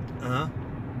 like, I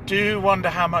do wonder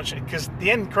how much, because the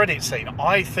end credit scene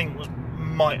I think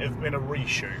might have been a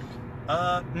reshoot.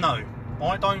 no,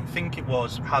 I don't think it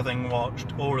was. Having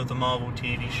watched all of the Marvel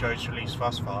TV shows released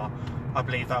thus far, I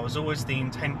believe that was always the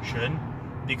intention,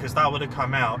 because that would have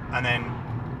come out, and then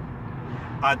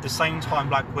at the same time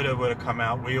Black Widow would have come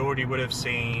out, we already would have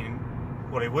seen.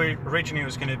 Well, originally it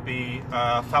was going to be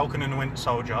Falcon and the Winter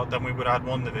Soldier, then we would have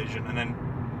had WandaVision, and then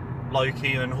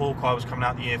Loki and Hawkeye was coming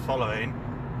out the year following.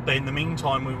 But in the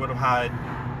meantime, we would have had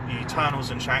the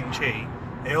Eternals and Shang-Chi.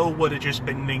 It all would have just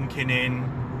been linking in.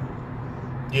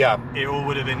 Yeah. It all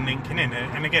would have been linking in.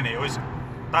 And again,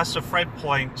 that's the thread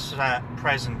point set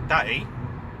present day,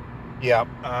 Yeah.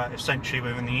 essentially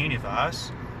within the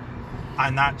universe.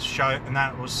 And that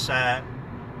was set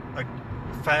a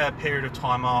fair period of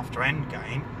time after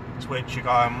Endgame, to which you're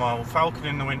going, well, Falcon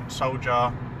and the Winter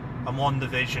Soldier and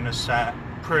WandaVision are set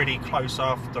pretty close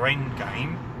after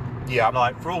Endgame. Yeah.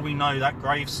 Like, for all we know, that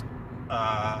grave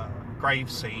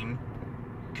scene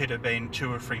could have been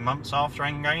 2 or 3 months after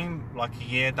Endgame, like a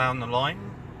year down the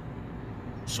line,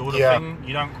 sort of thing.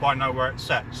 You don't quite know where it's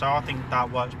set, so I think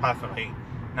that works perfectly.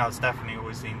 Now, it's definitely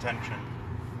always the intention.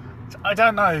 I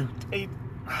don't know.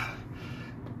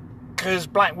 Because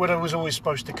Black Widow was always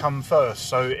supposed to come first,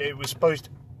 so it was supposed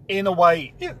to, in a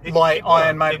way, like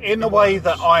Iron Man, in the way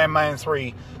that Iron Man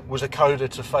 3 was a coda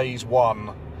to Phase 1,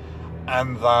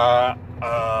 and that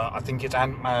I think it's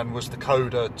Ant-Man was the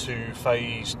coda to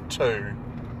Phase 2.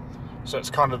 So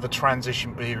it's kind of the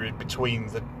transition period between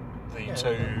the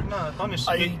two. No,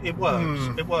 honestly, it works.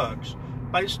 It works.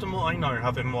 Based on what I know,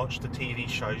 having watched the TV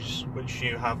shows, which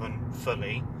you haven't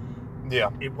fully, Yeah.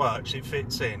 it works. It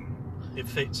fits in. It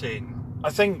fits in.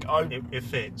 I think It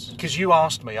fits. because you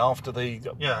asked me after the.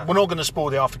 Yeah. We're not going to spoil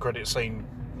the after credit scene.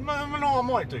 No, I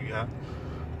might do that.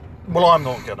 Well, I'm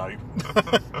not going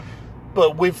to.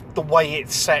 But with the way it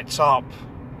sets up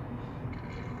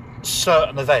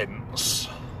certain events,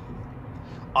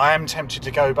 I am tempted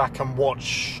to go back and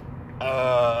watch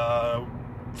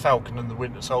Falcon and the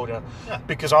Winter Soldier,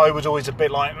 because I was always a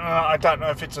bit like, I don't know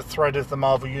if it's a thread of the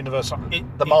Marvel universe,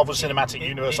 Marvel Cinematic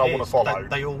Universe I want to follow.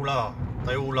 They all are.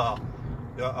 They all are.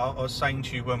 I was saying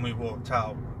to you when we walked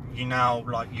out, you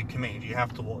committed. You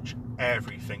have to watch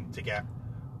everything to get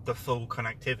the full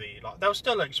connectivity. Like, they'll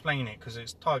still explain it because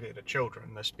it's targeted at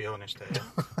children. Let's be honest here.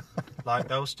 Like,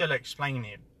 they'll still explain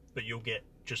it, but you'll get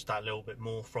just that little bit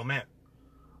more from it.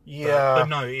 Yeah. But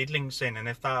no, it links in, and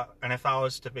if that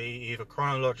was to be either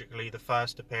chronologically the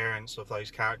first appearance of those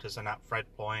characters in that thread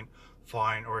point,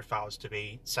 fine, or if that was to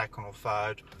be second or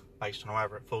third, based on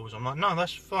wherever it falls, I'm like, no,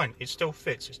 that's fine. It still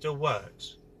fits. It still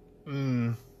works.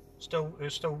 It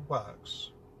still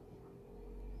works.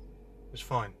 It's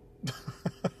fine.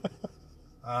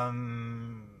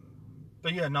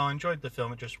 But yeah, no, I enjoyed the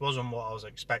film. It just wasn't what I was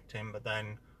expecting, but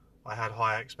then I had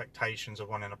high expectations of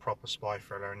wanting a proper spy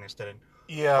thriller, and this didn't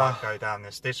quite go down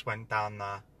this. This went down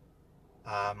the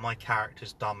my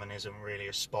character's dumb and isn't really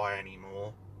a spy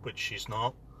anymore, which she's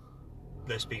not.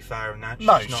 Let's be fair in that.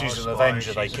 She's an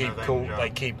Avenger. They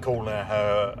keep calling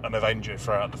her an Avenger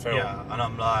throughout the film. Yeah, and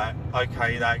I'm like,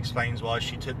 okay, that explains why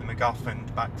she took the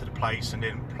MacGuffin back to the place and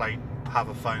didn't have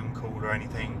a phone call or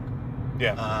anything.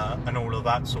 Yeah. And all of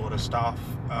that sort of stuff.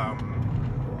 I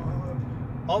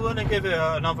want to give it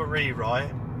another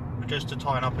rewrite, just to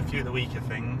tighten up a few of the weaker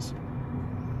things.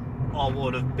 I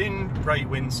would have been Ray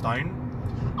Winstone.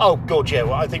 Oh God, yeah.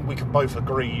 Well, I think we can both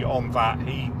agree on that.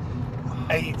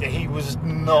 He was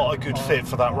not a good fit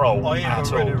for that role I at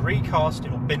either all. would have recast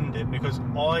it or binned it, because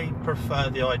I prefer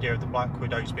the idea of the Black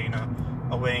Widows being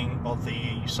a wing of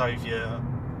the Soviet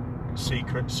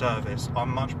Secret Service. I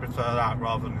much prefer that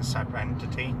rather than a separate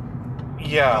entity.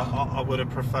 Yeah. I would have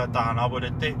preferred that, and I would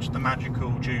have ditched the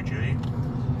magical juju.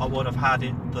 I would have had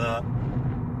it that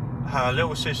her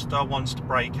little sister wants to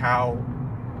break out.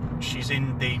 She's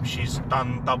in deep. She's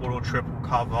done double or triple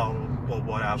cover or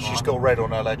whatever. She's got red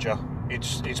on her ledger.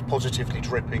 It's positively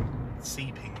dripping.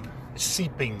 Seeping.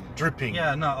 Dripping.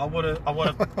 Yeah, no, I would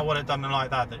have done it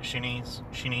like that. That she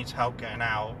needs help getting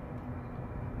out.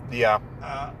 Yeah.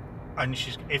 And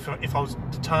if I was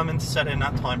determined to set it in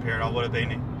that time period, I would have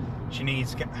been. She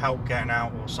needs help getting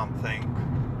out or something.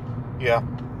 Yeah.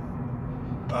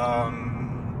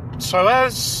 So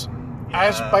as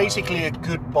basically a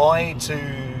goodbye to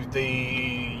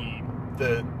the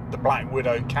Black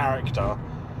Widow character,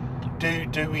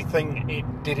 do we think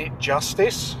it did it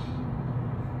justice?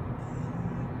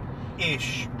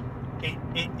 Ish.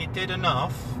 It did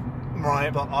enough.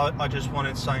 Right. But I just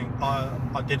wanted something.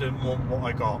 I didn't want what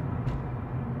I got.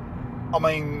 I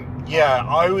mean, yeah,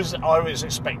 I was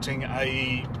expecting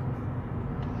a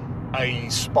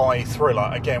spy thriller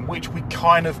again, which we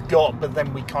kind of got, but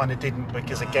then we kind of didn't,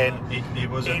 because again, it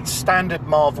wasn't. it's standard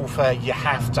Marvel fare. You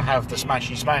have to have the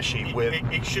smashy with.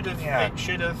 It should have. Yeah.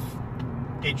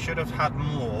 It should have had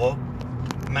more.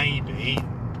 Maybe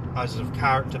as a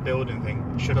character building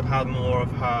thing, should have had more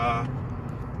of her.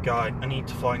 Guy, I need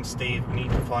to find Steve. I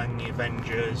need to find the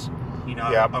Avengers. You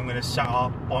know, Yeah. I'm going to set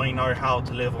up. I know how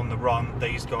to live on the run.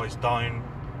 These guys don't.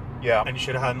 Yeah. And you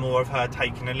should have had more of her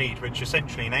taking the lead, which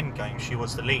essentially in Endgame, she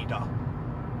was the leader.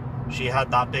 She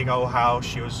had that big old house,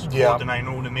 she was coordinating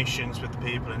all the missions with the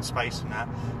people in space and that.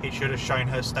 It should have shown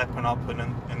her stepping up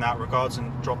in that regards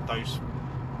and dropped those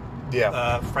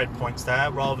thread points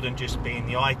there, rather than just being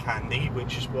the eye candy,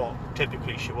 which is what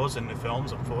typically she was in the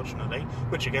films, unfortunately.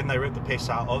 Which again, they ripped the piss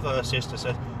out of. Her sister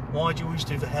said, "Why do you always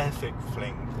do the hair fling?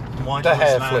 Why do The you always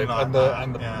hair land flip like and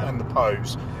that?" and the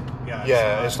pose.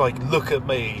 Yeah, It's like, look at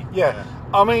me. Yeah.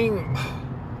 I mean,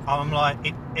 I'm like,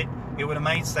 it would have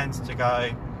made sense to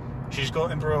go, she's got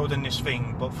embroiled in this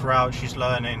thing, but throughout she's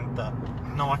learning that,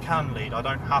 no, I can lead. I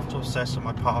don't have to obsess on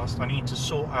my past. I need to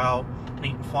sort out, I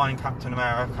need to find Captain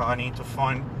America. I need to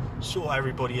sort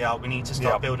everybody out. We need to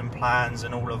start building plans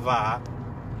and all of that.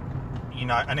 You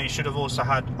know, and it should have also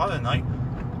had, I don't know,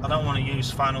 I don't want to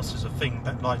use Thanos as a thing,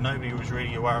 that like nobody was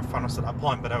really aware of Thanos at that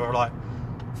point, but they were like,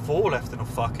 Thor left in a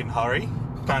fucking hurry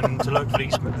going to look for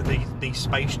these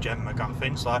space gem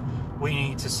MacGuffins. Like, we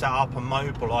need to set up and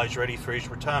mobilise ready for his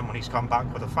return when he's come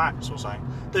back with the facts or something.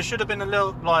 There should have been a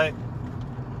little, like,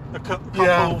 a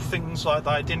couple things like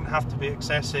that. It didn't have to be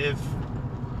excessive.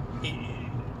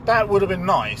 that would have been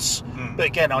nice. But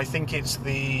again, I think it's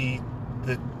the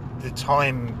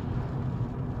time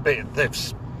bit.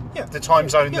 The time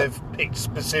zone they've picked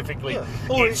specifically. Yeah.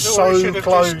 It's so it should have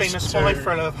close just been a spy to...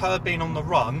 thriller of her being on the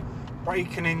run,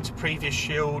 breaking into previous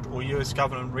SHIELD or US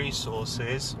government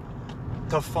resources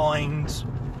to find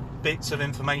bits of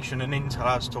information and intel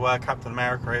as to where Captain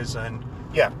America is and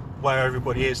where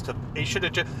everybody is. It should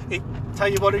have just... Tell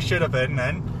you what it should have been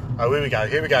then. Oh, here we go.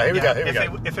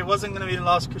 If it wasn't going to be The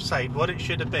Last Crusade, what it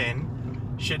should have been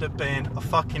a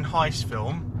fucking heist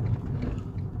film.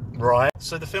 Right.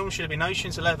 So the film should have been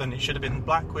Ocean's 11. It should have been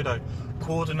Black Widow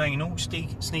coordinating all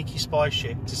sneaky spy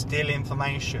shit to steal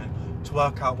information to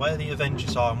work out where the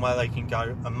Avengers are and where they can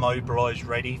go and mobilise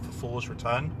ready for Thor's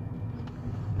return.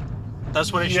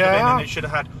 That's what it should have been, and it should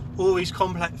have had all these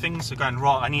complex things to going,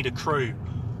 right, I need a crew.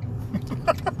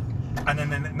 And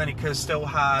then it could have still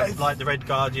had like the Red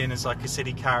Guardian as like a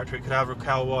city character. It could have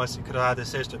Raquel Weiss. It could have had the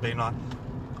sister being like,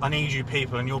 I need you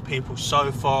people, and your people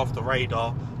so far off the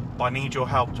radar, but I need your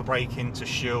help to break into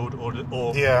SHIELD or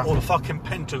the fucking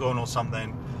Pentagon or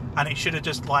something. And it should have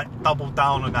just like doubled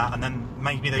down on that, and then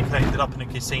maybe they could have ended up in a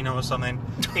casino or something.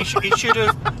 It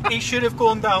should have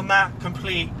gone down that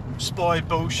complete spy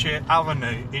bullshit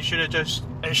avenue. It should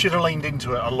have leaned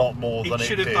into it a lot more than it did. It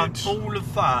should have done all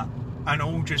of that, and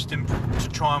all just to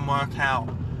try and work out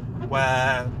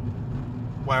where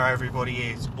everybody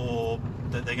is, or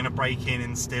that they're going to break in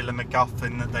and steal a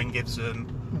MacGuffin that then gives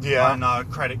them I don't know, a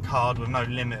credit card with no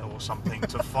limit or something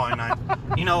to find out.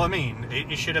 You know what I mean?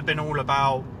 It should have been all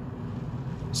about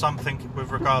something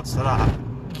with regards to that.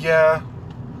 Yeah.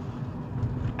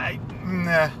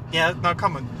 Yeah, no,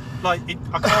 come on. Like,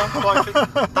 I can't quite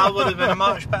think. That would have been a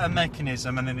much better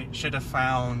mechanism, and then it should have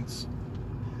found...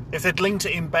 If they'd linked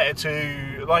it in better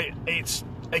to... Like, it's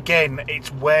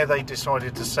where they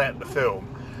decided to set the film.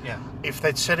 Yeah. If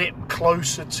they'd set it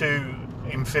closer to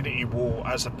Infinity War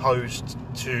as opposed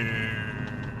to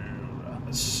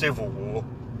Civil War...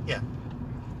 Yeah.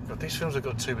 God, these films have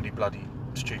got too many bloody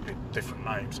stupid different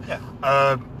names.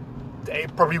 Yeah.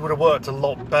 It probably would have worked a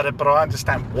lot better, but I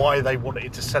understand why they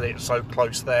wanted to set it so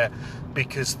close there,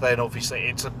 because then obviously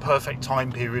it's a perfect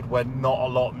time period where not a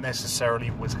lot necessarily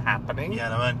was happening. Yeah,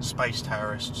 there weren't space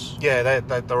terrorists. Yeah,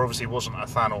 there obviously wasn't a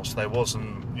Thanos. There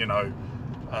wasn't, Yeah,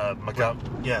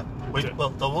 well,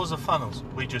 there was a Thanos.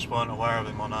 We just weren't aware of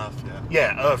him on Earth yet.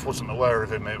 Yeah, Earth wasn't aware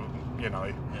of him.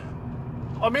 Yeah.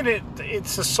 I mean,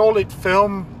 it's a solid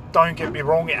film. Don't get me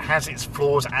wrong. It has its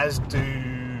flaws, as do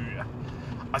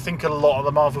I think a lot of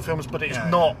the Marvel films, but it's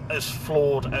not as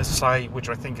flawed as, say, which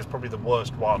I think is probably the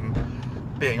worst one,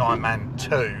 being Iron Man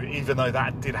 2, even though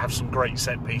that did have some great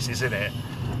set pieces in it.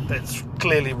 That's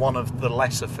clearly one of the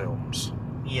lesser films.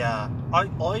 Yeah, I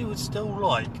would still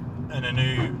like, in a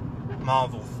new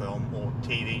Marvel film or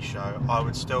TV show, I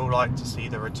would still like to see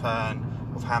the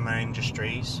return of Hammer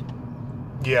Industries.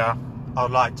 Yeah.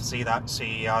 I'd like to see that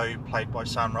CEO, played by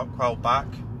Sam Rockwell, back.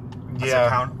 as a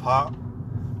counterpart,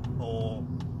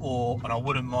 and I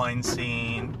wouldn't mind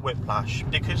seeing Whiplash,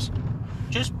 because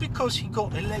just because he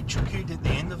got electrocuted at the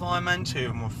end of Iron Man 2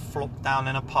 and was flopped down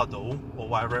in a puddle or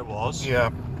whatever it was,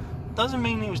 doesn't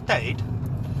mean he was dead.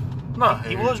 No,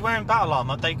 he was wearing battle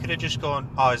armour. They could have just gone,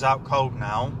 oh, he's out cold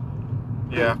now.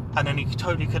 Yeah. And then he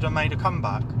totally could have made a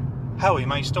comeback. Hell, he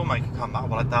may still make a comeback.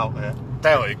 Well, I doubt it.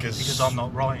 Because I'm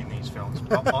not writing these films.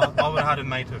 But I would have had him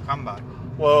made a comeback.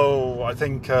 Well, I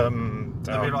think...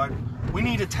 They'd be like, we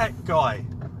need a tech guy.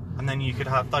 And then you could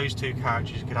have those two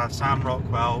characters. You could have Sam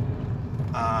Rockwell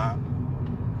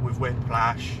with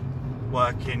Whiplash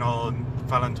working on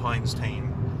Valentine's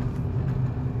team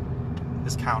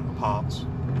as counterparts.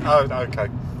 Oh, okay.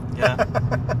 Yeah.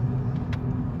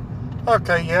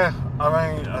 Okay, yeah.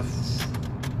 I mean,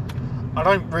 I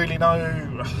don't really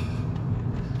know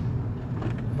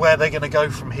where they're going to go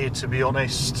from here, to be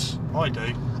honest. I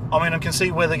do. I mean, I can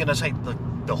see where they're going to take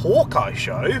the Hawkeye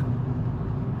show.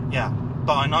 Yeah,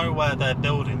 but I know where they're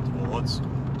building towards.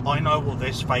 I know what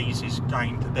this phase is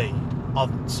going to be.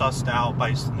 I've sussed out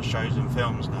based on the shows and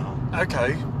films now.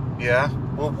 Okay, yeah.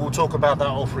 We'll talk about that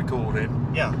off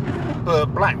recording. Yeah. But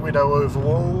Black Widow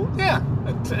overall, yeah,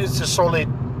 it's a solid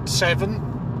 7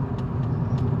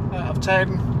 out of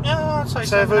 10. Yeah, I'd say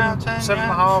 7 out of 10.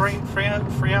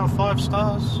 7.5. 3 out of 5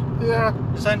 stars. Yeah.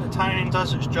 It's entertaining,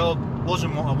 does its job.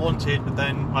 Wasn't what I wanted, but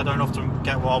then I don't often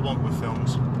get what I want with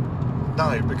films.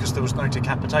 No, because there was no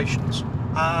decapitations.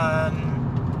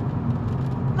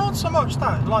 Not so much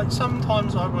that. Like,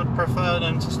 sometimes I would prefer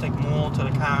them to stick more to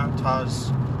the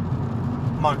character's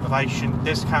motivation.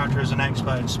 This character is an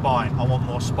expert in spying. I want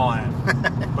more spying.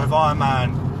 With Iron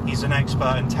Man, he's an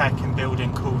expert in tech and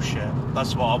building cool shit.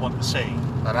 That's what I want to see.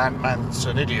 And Ant-Man's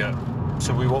an idiot,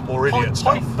 so we want more idiot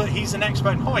stuff. But he's an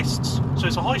expert in heists, so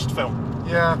it's a heist film.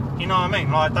 Yeah. You know what I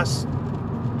mean? Like, that's...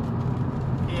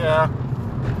 Yeah.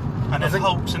 And then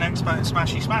Hulk's an expert in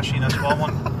smashy. That's what I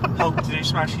want Hulk to do,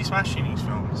 smashy in these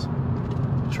films.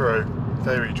 True.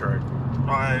 Very true.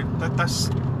 Right.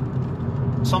 That's...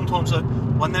 Sometimes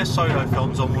when they're solo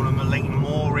films, I want them to lean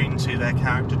more into their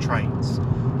character traits.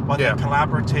 When they're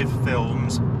collaborative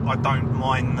films, I don't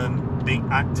mind them being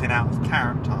acting out of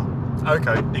character.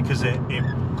 Okay. Because it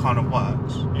kind of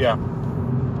works. Yeah.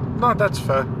 No, that's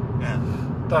fair. Yeah.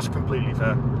 That's completely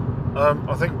fair.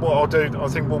 I think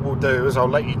what we'll do is I'll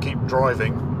let you keep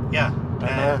driving. Yeah.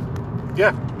 And,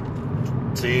 yeah.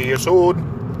 See you soon.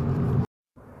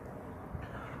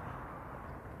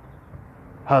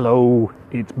 Hello,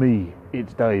 it's me.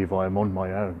 It's Dave. I'm on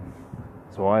my own.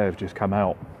 So I have just come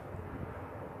out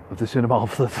of the cinema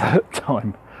for the third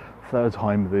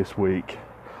time this week.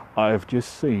 I've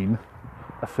just seen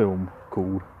a film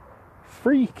called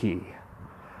Freaky.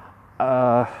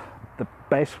 The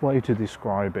best way to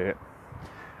describe it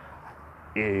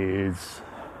is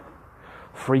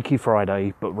Freaky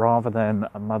Friday, but rather than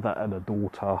a mother and a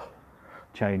daughter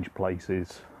change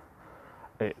places,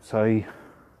 it's a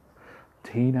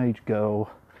teenage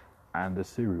girl and a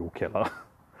serial killer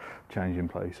changing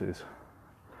places.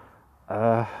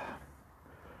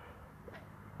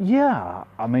 Yeah,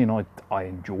 I mean, I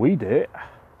enjoyed it.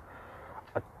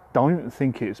 I don't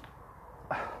think it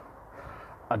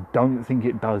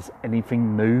does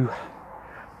anything new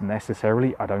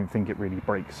necessarily. I don't think it really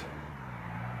breaks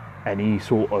any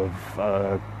sort of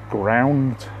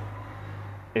ground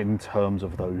in terms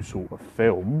of those sort of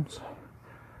films.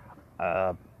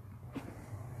 I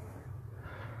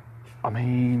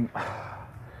mean,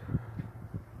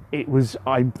 it was.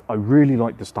 I really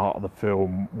like the start of the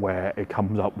film where it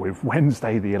comes up with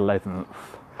Wednesday the 11th,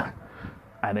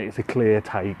 and it's a clear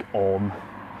take on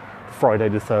Friday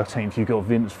the 13th. You've got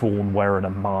Vince Vaughn wearing a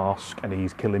mask and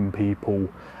he's killing people,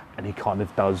 and he kind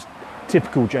of does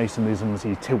typical Jasonisms.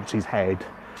 He tilts his head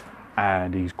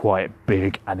and he's quite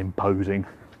big and imposing.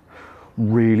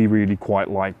 Really, really quite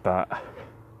like that.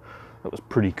 That was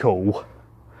pretty cool.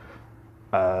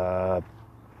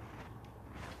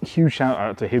 Huge shout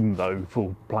out to him though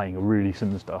for playing a really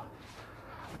sinister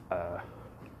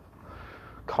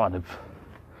kind of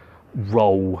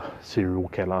role serial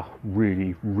killer.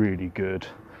 Really, really good.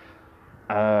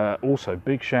 Also,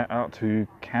 big shout out to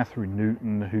Catherine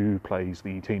Newton, who plays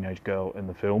the teenage girl in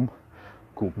the film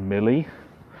called Millie.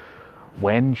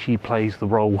 When she plays the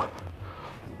role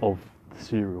of the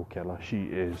serial killer, she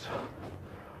is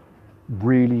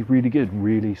really, really good,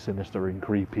 really sinister and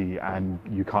creepy, and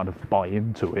you kind of buy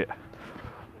into it.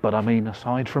 But I mean,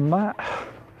 aside from that,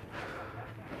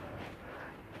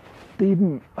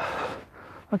 like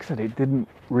I said, it didn't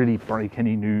really break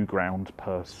any new ground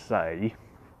per se.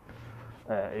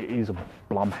 It is a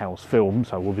Blumhouse film,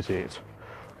 so obviously it's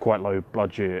quite low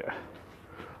budget,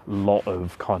 lot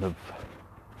of kind of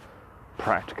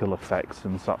practical effects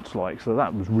and such like, so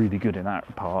that was really good in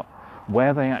that part.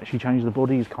 Where they actually changed the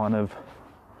bodies, kind of,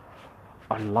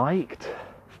 I liked,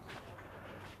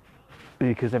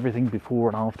 because everything before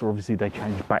and after, obviously they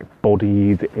changed back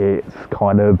bodies. It's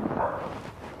kind of,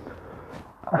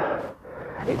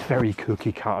 it's very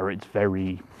cookie cutter. It's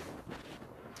very,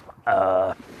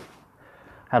 how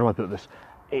do I put this?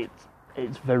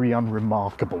 It's very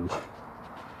unremarkable,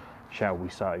 shall we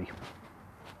say.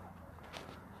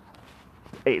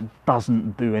 It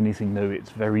doesn't do anything new.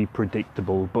 It's very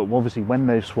predictable. But obviously, when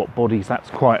they swap bodies, that's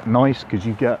quite nice because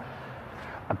you get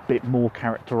a bit more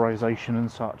characterization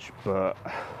and such. But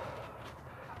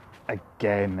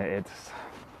again, it's,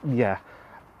 yeah.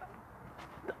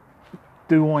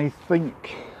 Do I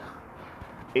think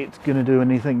it's going to do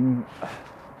anything?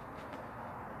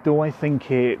 Do I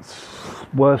think it's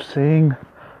worth seeing?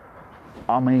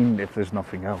 I mean, if there's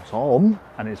nothing else on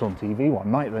and it's on TV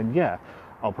one night, then yeah,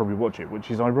 I'll probably watch it,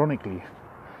 which is ironically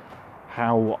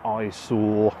how I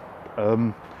saw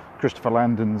Christopher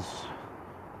Landon's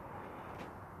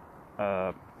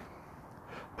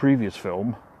previous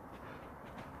film,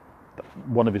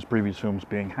 one of his previous films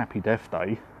being Happy Death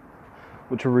Day,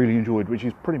 which I really enjoyed, which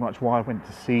is pretty much why I went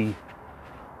to see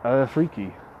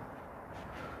Freaky.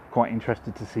 Quite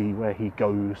interested to see where he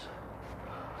goes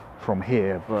from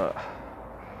here, but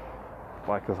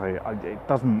like I say, it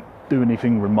doesn't do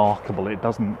anything remarkable. It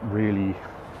doesn't really,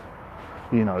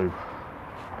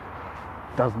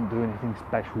 doesn't do anything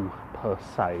special per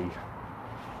se.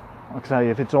 Like I say,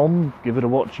 if it's on, give it a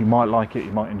watch. You might like it,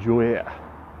 you might enjoy it.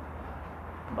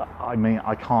 But I mean,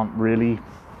 I can't really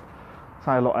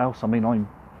say a lot else. I mean, I'm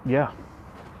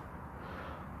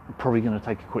probably going to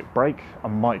take a quick break. I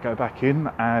might go back in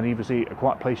and either see A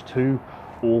Quiet Place 2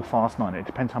 or Fast 9. It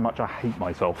depends how much I hate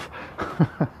myself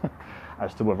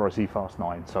as to whether I see Fast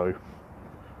 9. So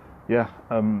yeah,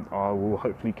 I will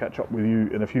hopefully catch up with you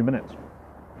in a few minutes.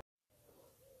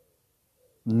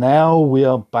 Now we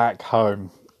are back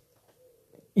home.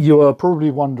 You are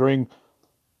probably wondering,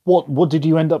 what did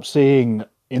you end up seeing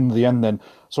in the end then?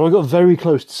 So I got very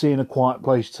close to seeing A Quiet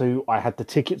Place 2. I had the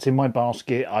tickets in my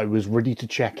basket. I was ready to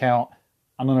check out.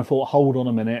 And then I thought, hold on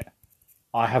a minute.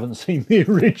 I haven't seen the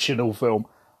original film.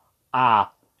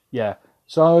 Yeah.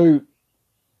 So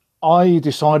I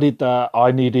decided that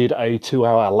I needed a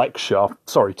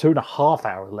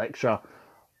 2.5-hour lecture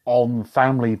on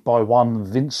Family by one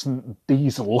Vincent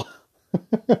Diesel.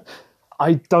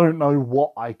 I don't know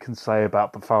what I can say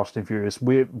about the Fast and Furious.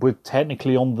 We're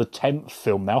technically on the 10th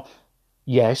film now.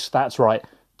 Yes, that's right.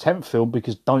 10th film,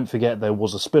 because don't forget there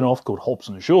was a spin-off called Hobbs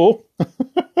and Shaw.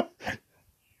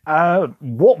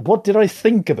 What did I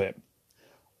think of it?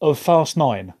 Of Fast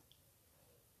 9?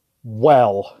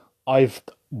 Well,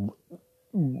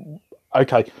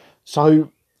 okay,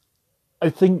 so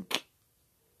I think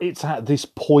it's at this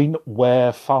point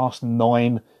where Fast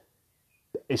 9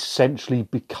 essentially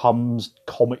becomes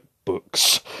comic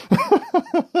books.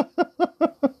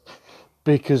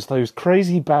 Because those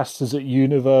crazy bastards at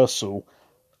Universal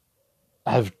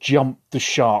have jumped the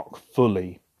shark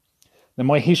fully. Now,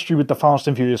 my history with the Fast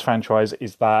and Furious franchise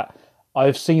is that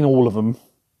I've seen all of them.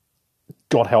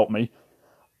 God help me.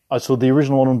 I saw the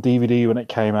original one on DVD when it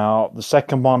came out. The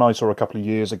second one I saw a couple of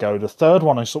years ago. The third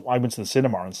one I went to the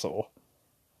cinema and saw.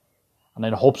 And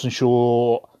then Hobbs and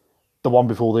Shaw, the one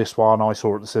before this one, I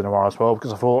saw at the cinema as well,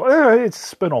 because I thought, it's a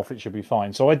spin-off, it should be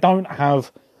fine. So I don't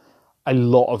have a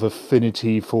lot of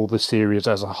affinity for the series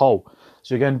as a whole.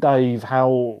 So again, Dave,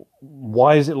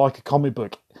 why is it like a comic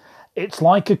book? It's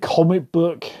like a comic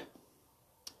book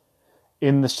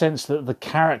in the sense that the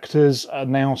characters are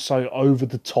now so over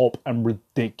the top and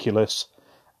ridiculous,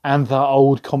 and that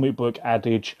old comic book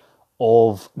adage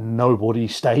of nobody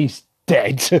stays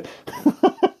dead.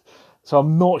 So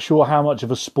I'm not sure how much of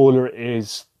a spoiler it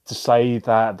is to say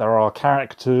that there are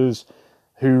characters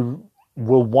who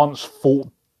were once thought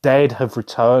dead have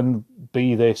returned,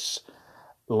 be this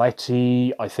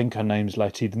Letty, I think her name's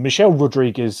Letty, the Michelle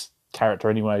Rodriguez character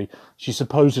anyway. She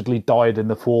supposedly died in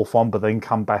the fourth one, but then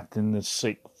come back in the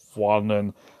sixth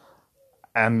one,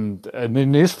 and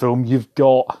in this film you've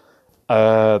got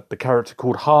the character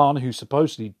called Han, who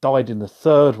supposedly died in the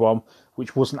third one,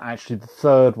 which wasn't actually the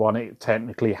third one. It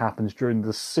technically happens during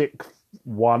the sixth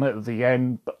one at the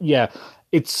end. But yeah,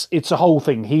 it's a whole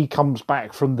thing. He comes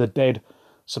back from the dead,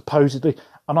 supposedly.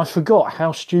 And I forgot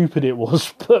how stupid it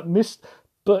was,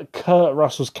 but Kurt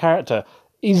Russell's character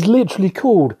is literally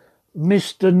called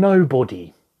Mr.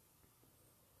 Nobody.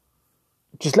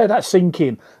 Just let that sink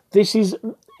in. He's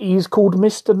called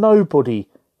Mr. Nobody.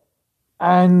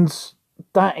 And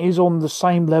that is on the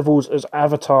same levels as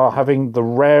Avatar having the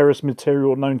rarest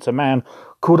material known to man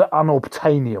called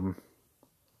unobtainium.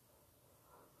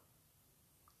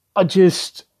 I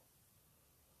just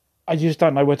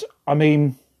don't know what. I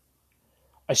mean,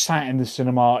 I sat in the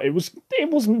cinema. It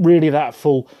wasn't really that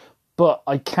full, but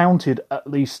I counted at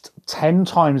least 10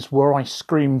 times where I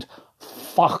screamed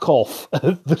 "fuck off"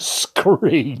 at the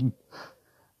screen.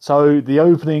 So the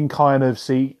opening kind of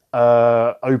CGI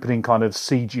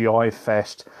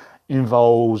fest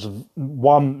involves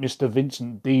one Mr.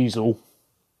 Vincent Diesel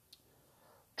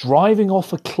driving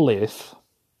off a cliff,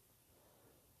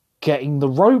 getting the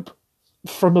rope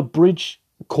from a bridge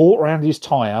caught around his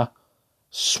tyre,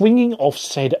 swinging off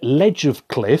said ledge of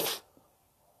cliff.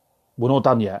 We're not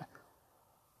done yet.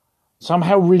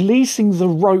 Somehow releasing the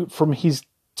rope from his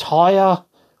tyre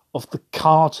of the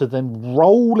car to then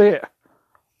roll it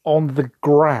on the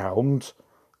ground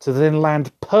to then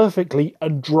land perfectly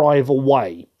and drive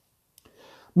away.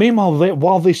 Meanwhile,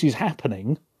 while this is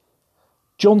happening,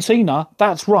 John Cena,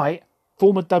 that's right,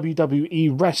 former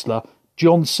WWE wrestler,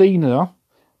 John Cena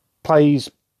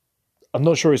plays, I'm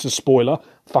not sure it's a spoiler,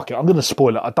 fuck it, I'm going to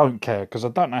spoil it, I don't care, because I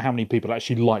don't know how many people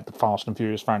actually like the Fast and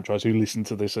Furious franchise who listen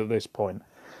to this at this point.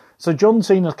 So John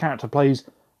Cena's character plays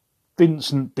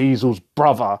Vincent Diesel's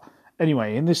brother.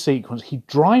 Anyway, in this sequence, he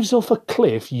drives off a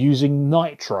cliff using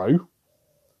nitro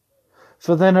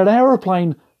for then an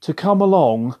aeroplane to come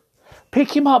along,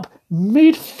 pick him up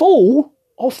mid-fall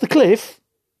off the cliff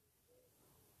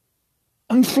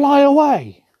and fly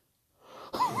away.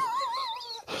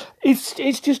 It's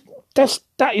just, that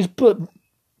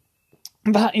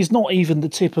is not even the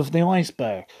tip of the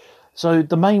iceberg. So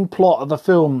the main plot of the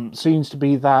film seems to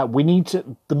be that they need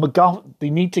to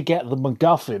get the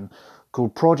MacGuffin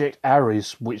called Project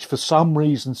Ares, which for some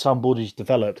reason somebody's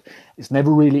developed. It's never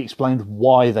really explained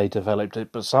why they developed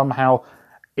it, but somehow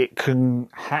it can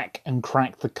hack and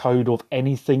crack the code of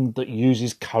anything that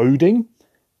uses coding.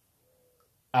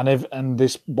 And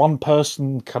this one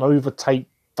person can overtake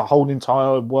the whole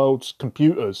entire world's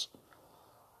computers.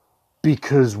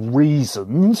 Because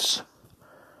reasons.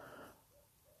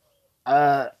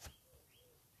 Yeah.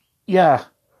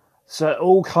 So it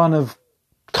all kind of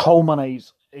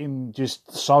culminates in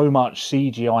just so much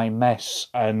CGI mess,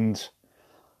 and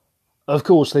of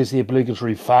course there's the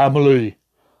obligatory family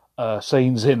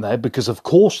scenes in there, because of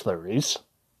course there is.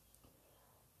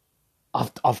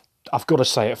 I've got to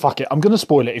say it, fuck it, I'm going to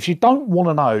spoil it. If you don't want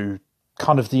to know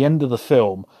kind of the end of the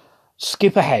film,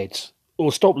 skip ahead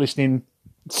or stop listening.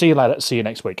 See you later, see you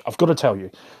next week. I've got to tell you.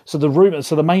 So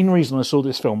the main reason I saw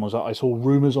this film was that I saw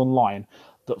rumours online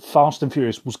that Fast and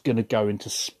Furious was going to go into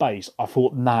space. I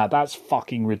thought, nah, that's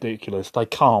fucking ridiculous. They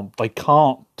can't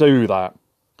do that.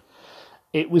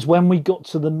 It was when we got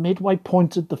to the midway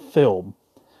point of the film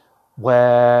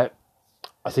where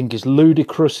I think it's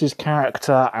Ludacris's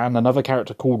character and another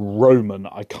character called Roman.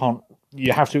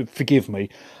 You have to forgive me.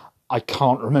 I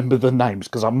can't remember the names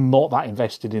because I'm not that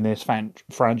invested in this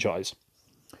franchise.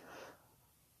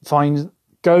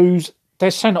 They're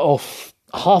sent off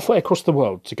halfway across the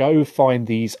world to go find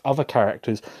these other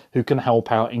characters who can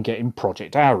help out in getting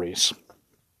Project Ares.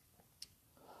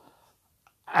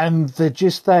 And they're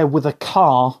just there with a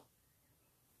car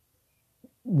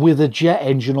with a jet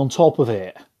engine on top of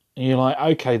it. And you're like,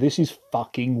 okay, this is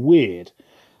fucking weird.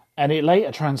 And it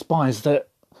later transpires that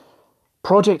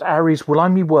Project Ares will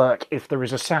only work if there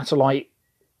is a satellite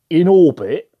in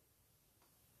orbit.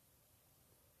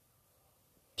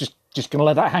 Just going to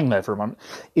let that hang there for a moment.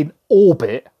 In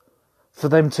orbit, for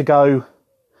them to go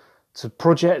to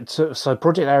so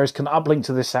Project Ares can uplink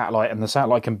to this satellite, and the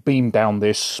satellite can beam down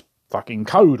this fucking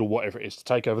code or whatever it is to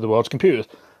take over the world's computers.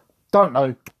 Don't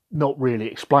know. Not really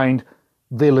explained.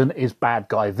 Villain is bad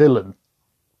guy villain.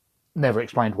 Never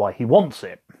explained why he wants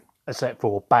it, except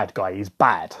for bad guy is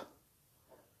bad.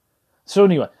 So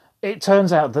anyway, it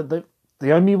turns out that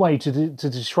the only way to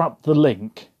disrupt the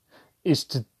link is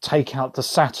to take out the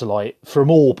satellite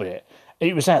from orbit.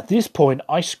 It was at this point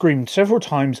I screamed several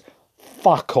times,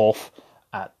 fuck off,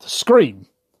 at the screen.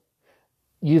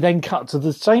 You then cut to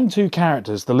the same two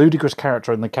characters, the Ludacris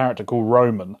character and the character called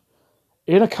Roman,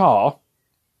 in a car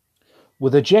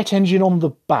with a jet engine on the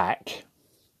back,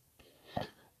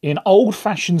 in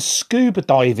old-fashioned scuba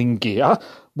diving gear.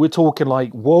 We're talking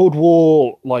like World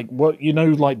War, like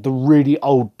the really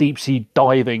old deep-sea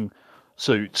diving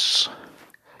suits.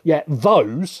 Yeah,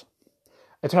 those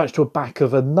attached to a back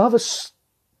of another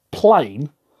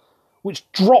plane,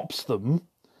 which drops them,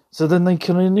 so then they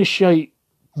can initiate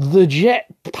the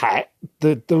jetpack.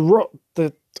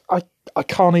 I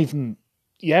can't even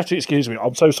you have to excuse me.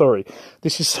 I'm so sorry.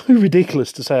 This is so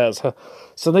ridiculous to say.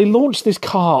 So they launched this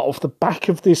car off the back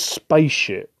of this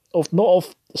spaceship, off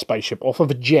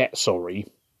of a jet. Sorry.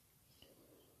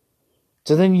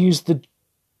 To then use the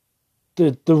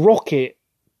rocket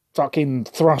fucking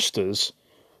thrusters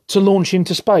to launch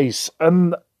into space,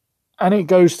 and it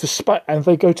goes to space, and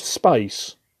they go to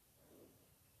space.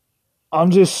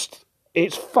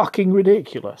 It's fucking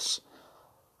ridiculous.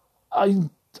 I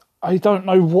don't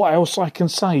know what else I can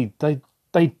say.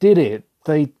 They did it.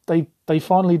 They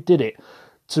finally did it.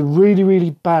 To really,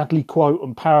 really badly quote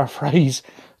and paraphrase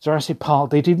Jurassic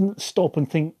Park, they didn't stop and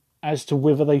think as to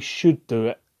whether they should do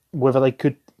it, whether they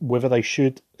could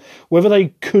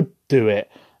do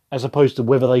it, as opposed to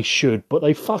whether they should. But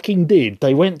they fucking did.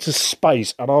 They went to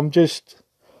space, and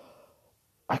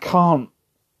I can't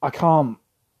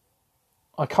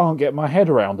get my head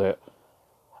around it.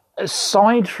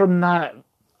 Aside from that,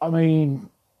 I mean,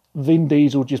 Vin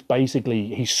Diesel just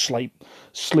basically, he's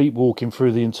sleepwalking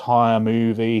through the entire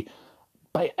movie.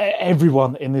 But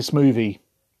everyone in this movie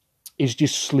is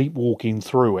just sleepwalking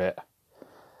through it.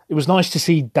 It was nice to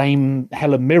see Dame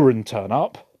Helen Mirren turn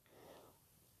up,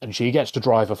 and she gets to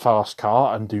drive a fast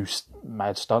car and do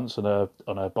mad stunts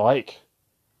on her bike.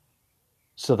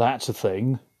 So that's a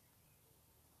thing.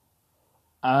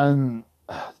 And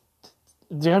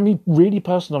the only really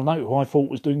person of note who I thought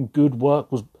was doing good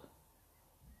work was,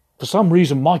 for some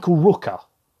reason, Michael Rooker,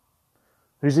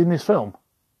 who's in this film.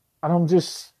 And I'm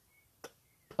just...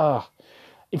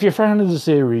 if you're a fan of the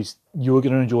series, you're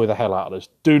going to enjoy the hell out of this.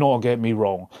 Do not get me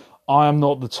wrong. I am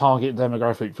not the target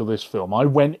demographic for this film. I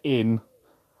went in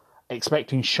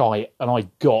expecting shite, and I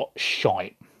got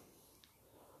shite.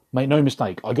 Make no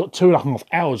mistake, I got 2.5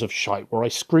 hours of shite where I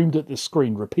screamed at the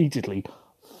screen repeatedly,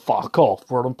 fuck off,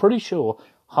 where I'm pretty sure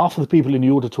half of the people in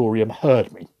the auditorium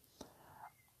heard me.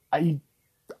 I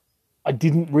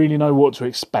didn't really know what to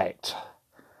expect.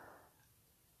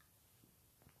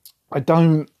 I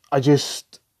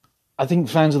think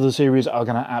fans of the series are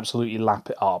going to absolutely lap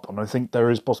it up, and I think there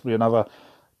is possibly another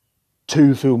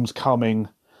 2 films coming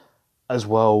as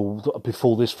well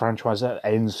before this franchise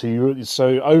ends.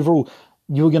 So overall,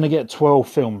 you're going to get 12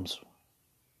 films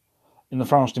in the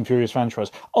Fast and Furious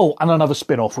franchise. Oh, and another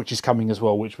spin-off which is coming as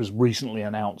well, which was recently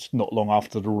announced not long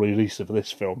after the release of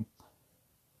this film.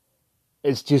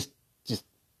 It's just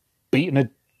beating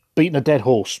a dead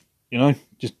horse, you know?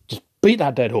 Just beat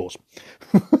that dead horse.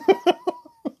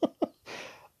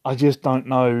 I just don't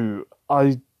know.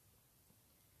 I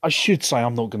should say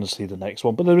I'm not going to see the next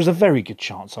one, but there is a very good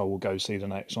chance I will go see the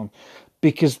next one,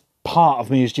 because part of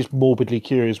me is just morbidly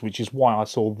curious, which is why I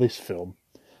saw this film.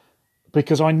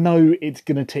 Because I know it's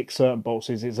going to tick certain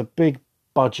boxes. It's a big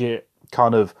budget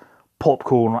kind of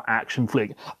popcorn action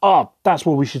flick. That's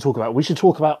what we should talk about. We should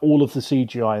talk about all of the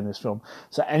CGI in this film.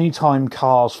 So anytime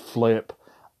cars flip,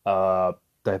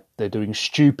 they're doing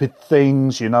stupid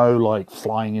things, you know, like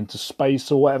flying into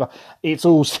space or whatever. It's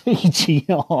all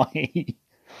CGI.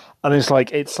 And it's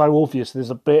like, it's so obvious.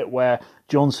 There's a bit where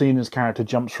John Cena's character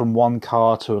jumps from one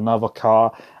car to another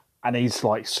car, and he's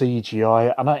like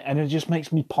CGI, and it just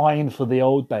makes me pine for the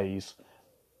old days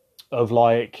of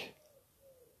like...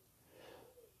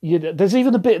 there's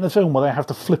even a bit in the film where they have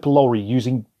to flip a lorry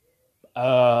using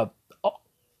ultra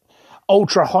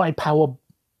high power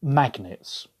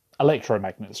magnets,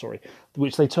 electromagnets, sorry,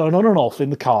 which they turn on and off in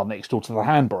the car next door to the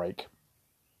handbrake.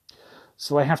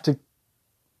 So they have to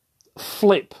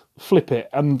flip it,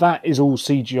 and that is all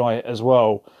CGI as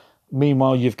well.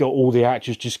 Meanwhile, you've got all the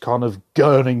actors just kind of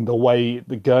gurning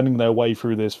their way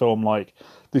through this film like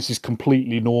this is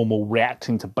completely normal,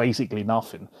 reacting to basically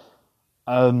nothing.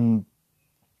 I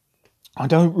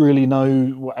don't really know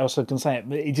what else I can say.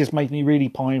 It just makes me really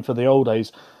pine for the old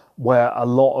days where a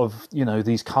lot of, you know,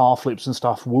 these car flips and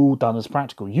stuff were all done as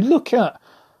practical. You look at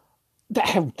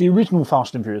the original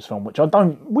Fast and Furious film, which I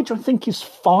think is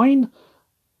fine.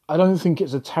 I don't think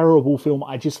it's a terrible film.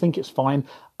 I just think it's fine.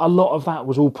 A lot of that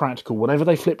was all practical. Whenever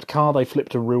they flipped a car, they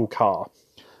flipped a real car,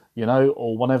 you know,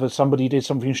 or whenever somebody did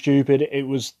something stupid,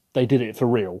 they did it for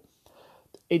real.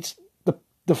 It's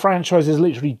the franchise has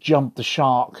literally jumped the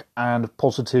shark and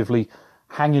positively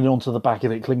hanging onto the back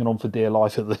of it, clinging on for dear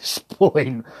life at this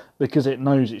point, because it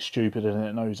knows it's stupid and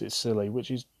it knows it's silly, which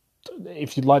is,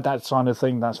 if you like that kind of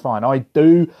thing, that's fine. I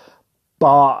do,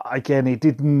 but again, it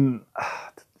didn't...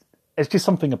 It's just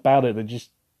something about it that it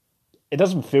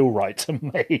doesn't feel right to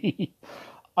me.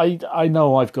 I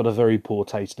know I've got a very poor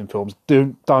taste in films.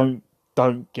 Don't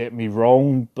get me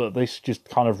wrong, but this just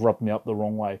kind of rubbed me up the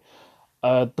wrong way.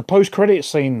 The post-credit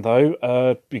scene,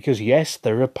 though, because yes,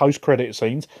 there are post-credit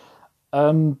scenes.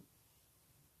 Yeah,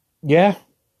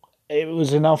 it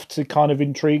was enough to kind of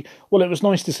intrigue. Well, it was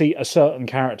nice to see a certain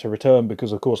character return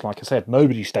because, of course, like I said,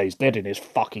 nobody stays dead in this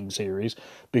fucking series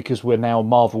because we're now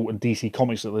Marvel and DC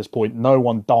Comics at this point. No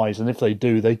one dies, and if they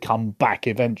do, they come back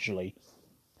eventually.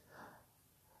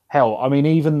 Hell, I mean,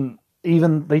 even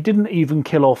they didn't even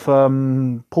kill off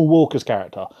Paul Walker's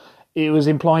character. It was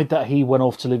implied that he went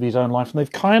off to live his own life, and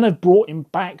they've kind of brought him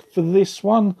back for this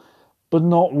one, but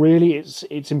not really.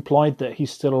 It's implied that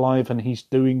he's still alive and he's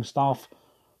doing stuff,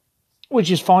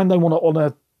 which is fine. They want to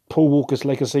honour Paul Walker's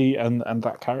legacy and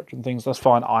that character and things. That's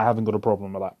fine. I haven't got a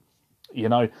problem with that, you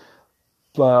know.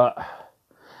 But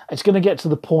it's going to get to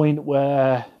the point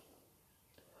where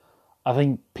I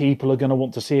think people are going to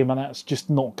want to see him, and that's just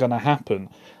not going to happen.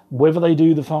 Whether they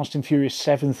do the Fast and Furious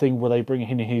 7 thing where they bring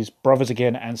in his brothers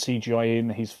again and CGI in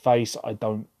his face, I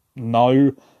don't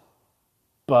know.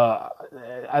 But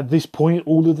at this point,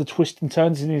 all of the twists and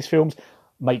turns in these films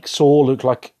make Saw look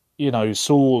like, you know,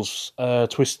 Saw's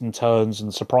twists and turns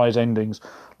and surprise endings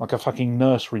like a fucking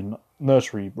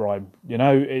nursery rhyme. You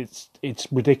know, it's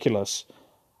ridiculous.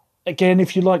 Again,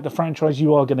 if you like the franchise,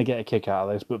 you are going to get a kick out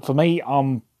of this. But for me,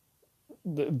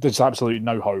 there's absolutely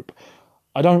no hope.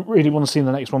 I don't really want to see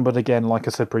the next one, but again, like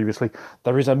I said previously,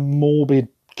 there is a morbid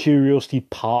curiosity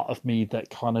part of me that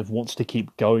kind of wants to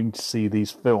keep going to see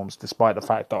these films, despite the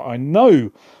fact that I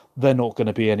know they're not going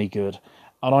to be any good.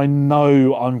 And I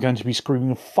know I'm going to be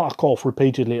screaming fuck off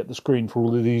repeatedly at the screen for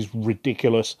all of these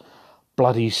ridiculous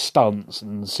bloody stunts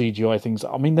and CGI things.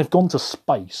 I mean, they've gone to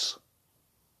space.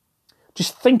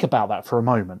 Just think about that for a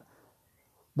moment.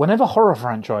 Whenever horror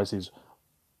franchises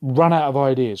run out of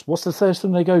ideas, what's the first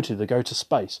thing they go to? They go to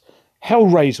space.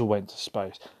 Hellraiser went to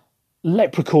space.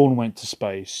 Leprechaun went to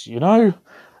space, you know?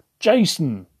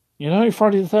 Jason, you know,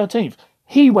 Friday the 13th,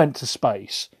 he went to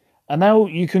space. And now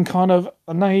you can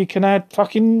add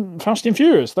fucking Fast and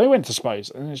Furious. They went to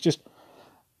space. And it's just,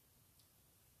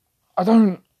 I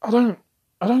don't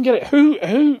get it.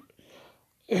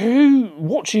 Who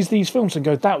watches these films and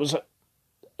goes, that was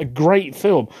a great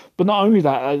film, but not only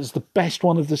that, it's the best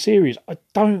one of the series? I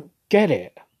don't get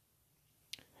it.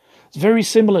 It's very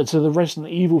similar to the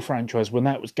Resident Evil franchise when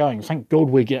that was going. Thank God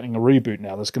we're getting a reboot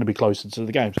now that's going to be closer to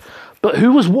the games. But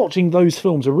who was watching those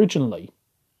films originally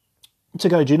to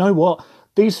go, do you know what?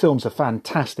 These films are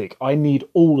fantastic. I need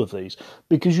all of these.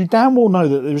 Because you damn well know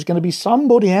that there's going to be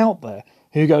somebody out there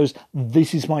who goes,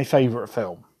 this is my favourite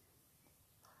film.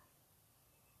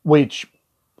 Which,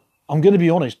 I'm going to be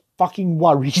honest, fucking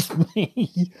worries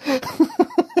me.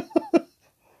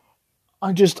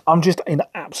 I'm just in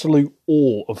absolute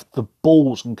awe of the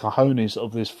balls and cojones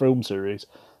of this film series.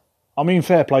 I mean,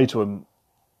 fair play to them.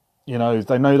 You know,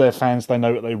 they know their fans, they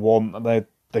know what they want, and they're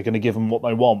going to give them what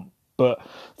they want. But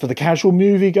for the casual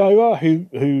moviegoer who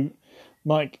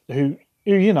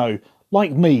you know,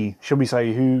 like me, shall we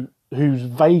say, who's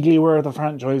vaguely aware of the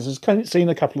franchise, has seen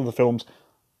a couple of the films,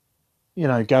 you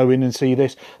know, go in and see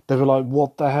this, they were like,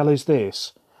 what the hell is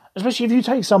this? Especially if you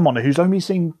take someone who's only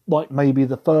seen, like, maybe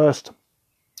the first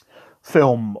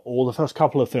film or the first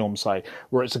couple of films, say,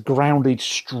 where it's a grounded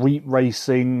street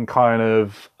racing kind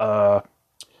of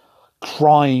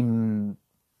crime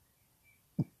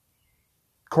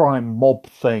mob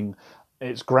thing.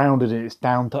 It's grounded, it's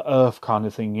down to earth kind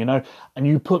of thing, you know? And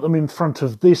you put them in front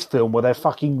of this film where they're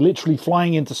fucking literally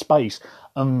flying into space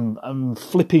and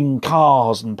flipping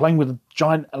cars and playing with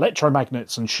giant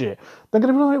electromagnets and shit. They're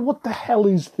going to be like, what the hell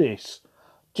is this?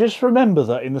 Just remember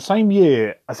that in the same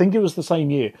year, I think it was the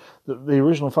same year that the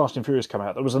original Fast and Furious came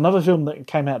out, there was another film that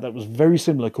came out that was very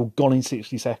similar called Gone in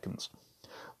 60 Seconds,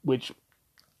 which,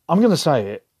 I'm going to say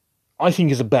it, I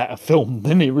think is a better film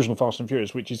than the original Fast and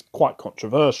Furious, which is quite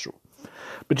controversial.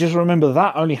 But just remember,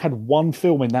 that only had one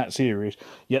film in that series,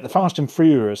 yet the Fast and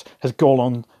Furious has gone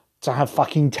on to have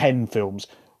fucking 10 films,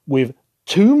 with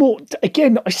 2 more,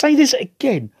 again, I say this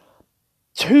again,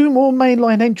 2 more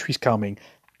mainline entries coming,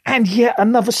 and yet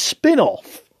another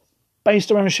spin-off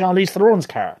based around Charlize Theron's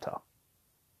character.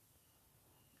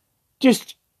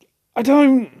 Just, I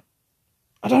don't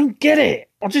get it.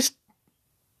 I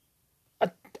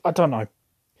don't know.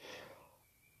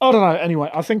 I don't know.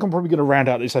 Anyway, I think I'm probably going to round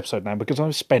out this episode now because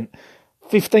I've spent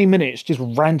 15 minutes just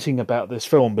ranting about this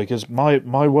film because my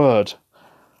word,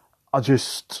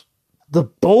 the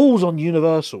balls on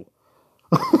Universal.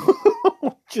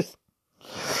 Just,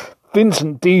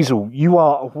 Vincent Diesel, you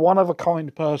are a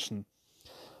one-of-a-kind person.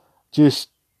 Just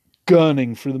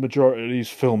gurning through the majority of these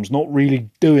films, not really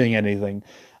doing anything.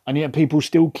 And yet people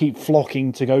still keep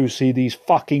flocking to go see these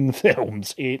fucking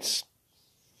films. It's,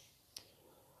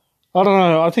 I don't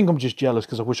know. I think I'm just jealous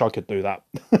because I wish I could do that.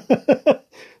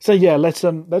 So yeah, let's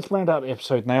round out the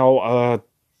episode now.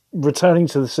 Returning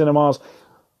to the cinemas,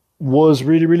 was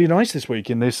really, really nice this week.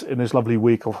 In this lovely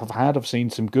week off I've had, I've seen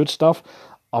some good stuff,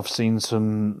 I've seen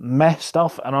some mess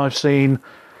stuff, and I've seen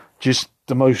just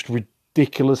the most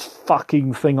ridiculous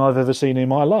fucking thing I've ever seen in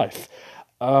my life.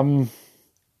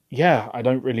 Yeah, I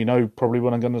don't really know probably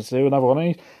when I'm going to do another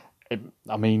one.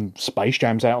 I mean, Space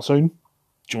Jam's out soon. Do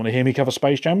you want to hear me cover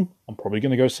Space Jam? I'm probably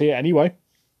going to go see it anyway.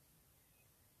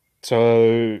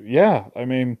 So, yeah, I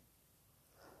mean,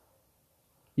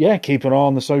 yeah, keep an eye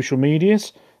on the social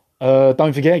medias.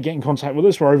 Don't forget, get in contact with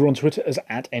us. We're over on Twitter as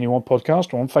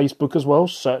 @AnyonePodcast, or on Facebook as well.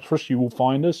 Search for us, you will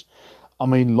find us. I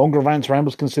mean, longer rants,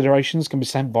 rambles, considerations can be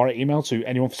sent via email to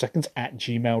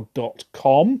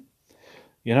anyoneforseconds@gmail.com.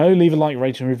 You know, leave a like,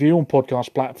 rating, and review on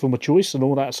podcast platform of choice and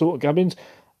all that sort of gubbins.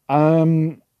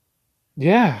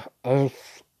 Yeah, I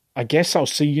guess I'll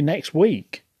see you next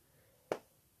week.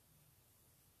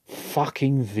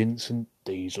 Fucking Vincent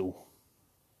Diesel.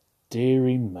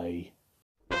 Deary me.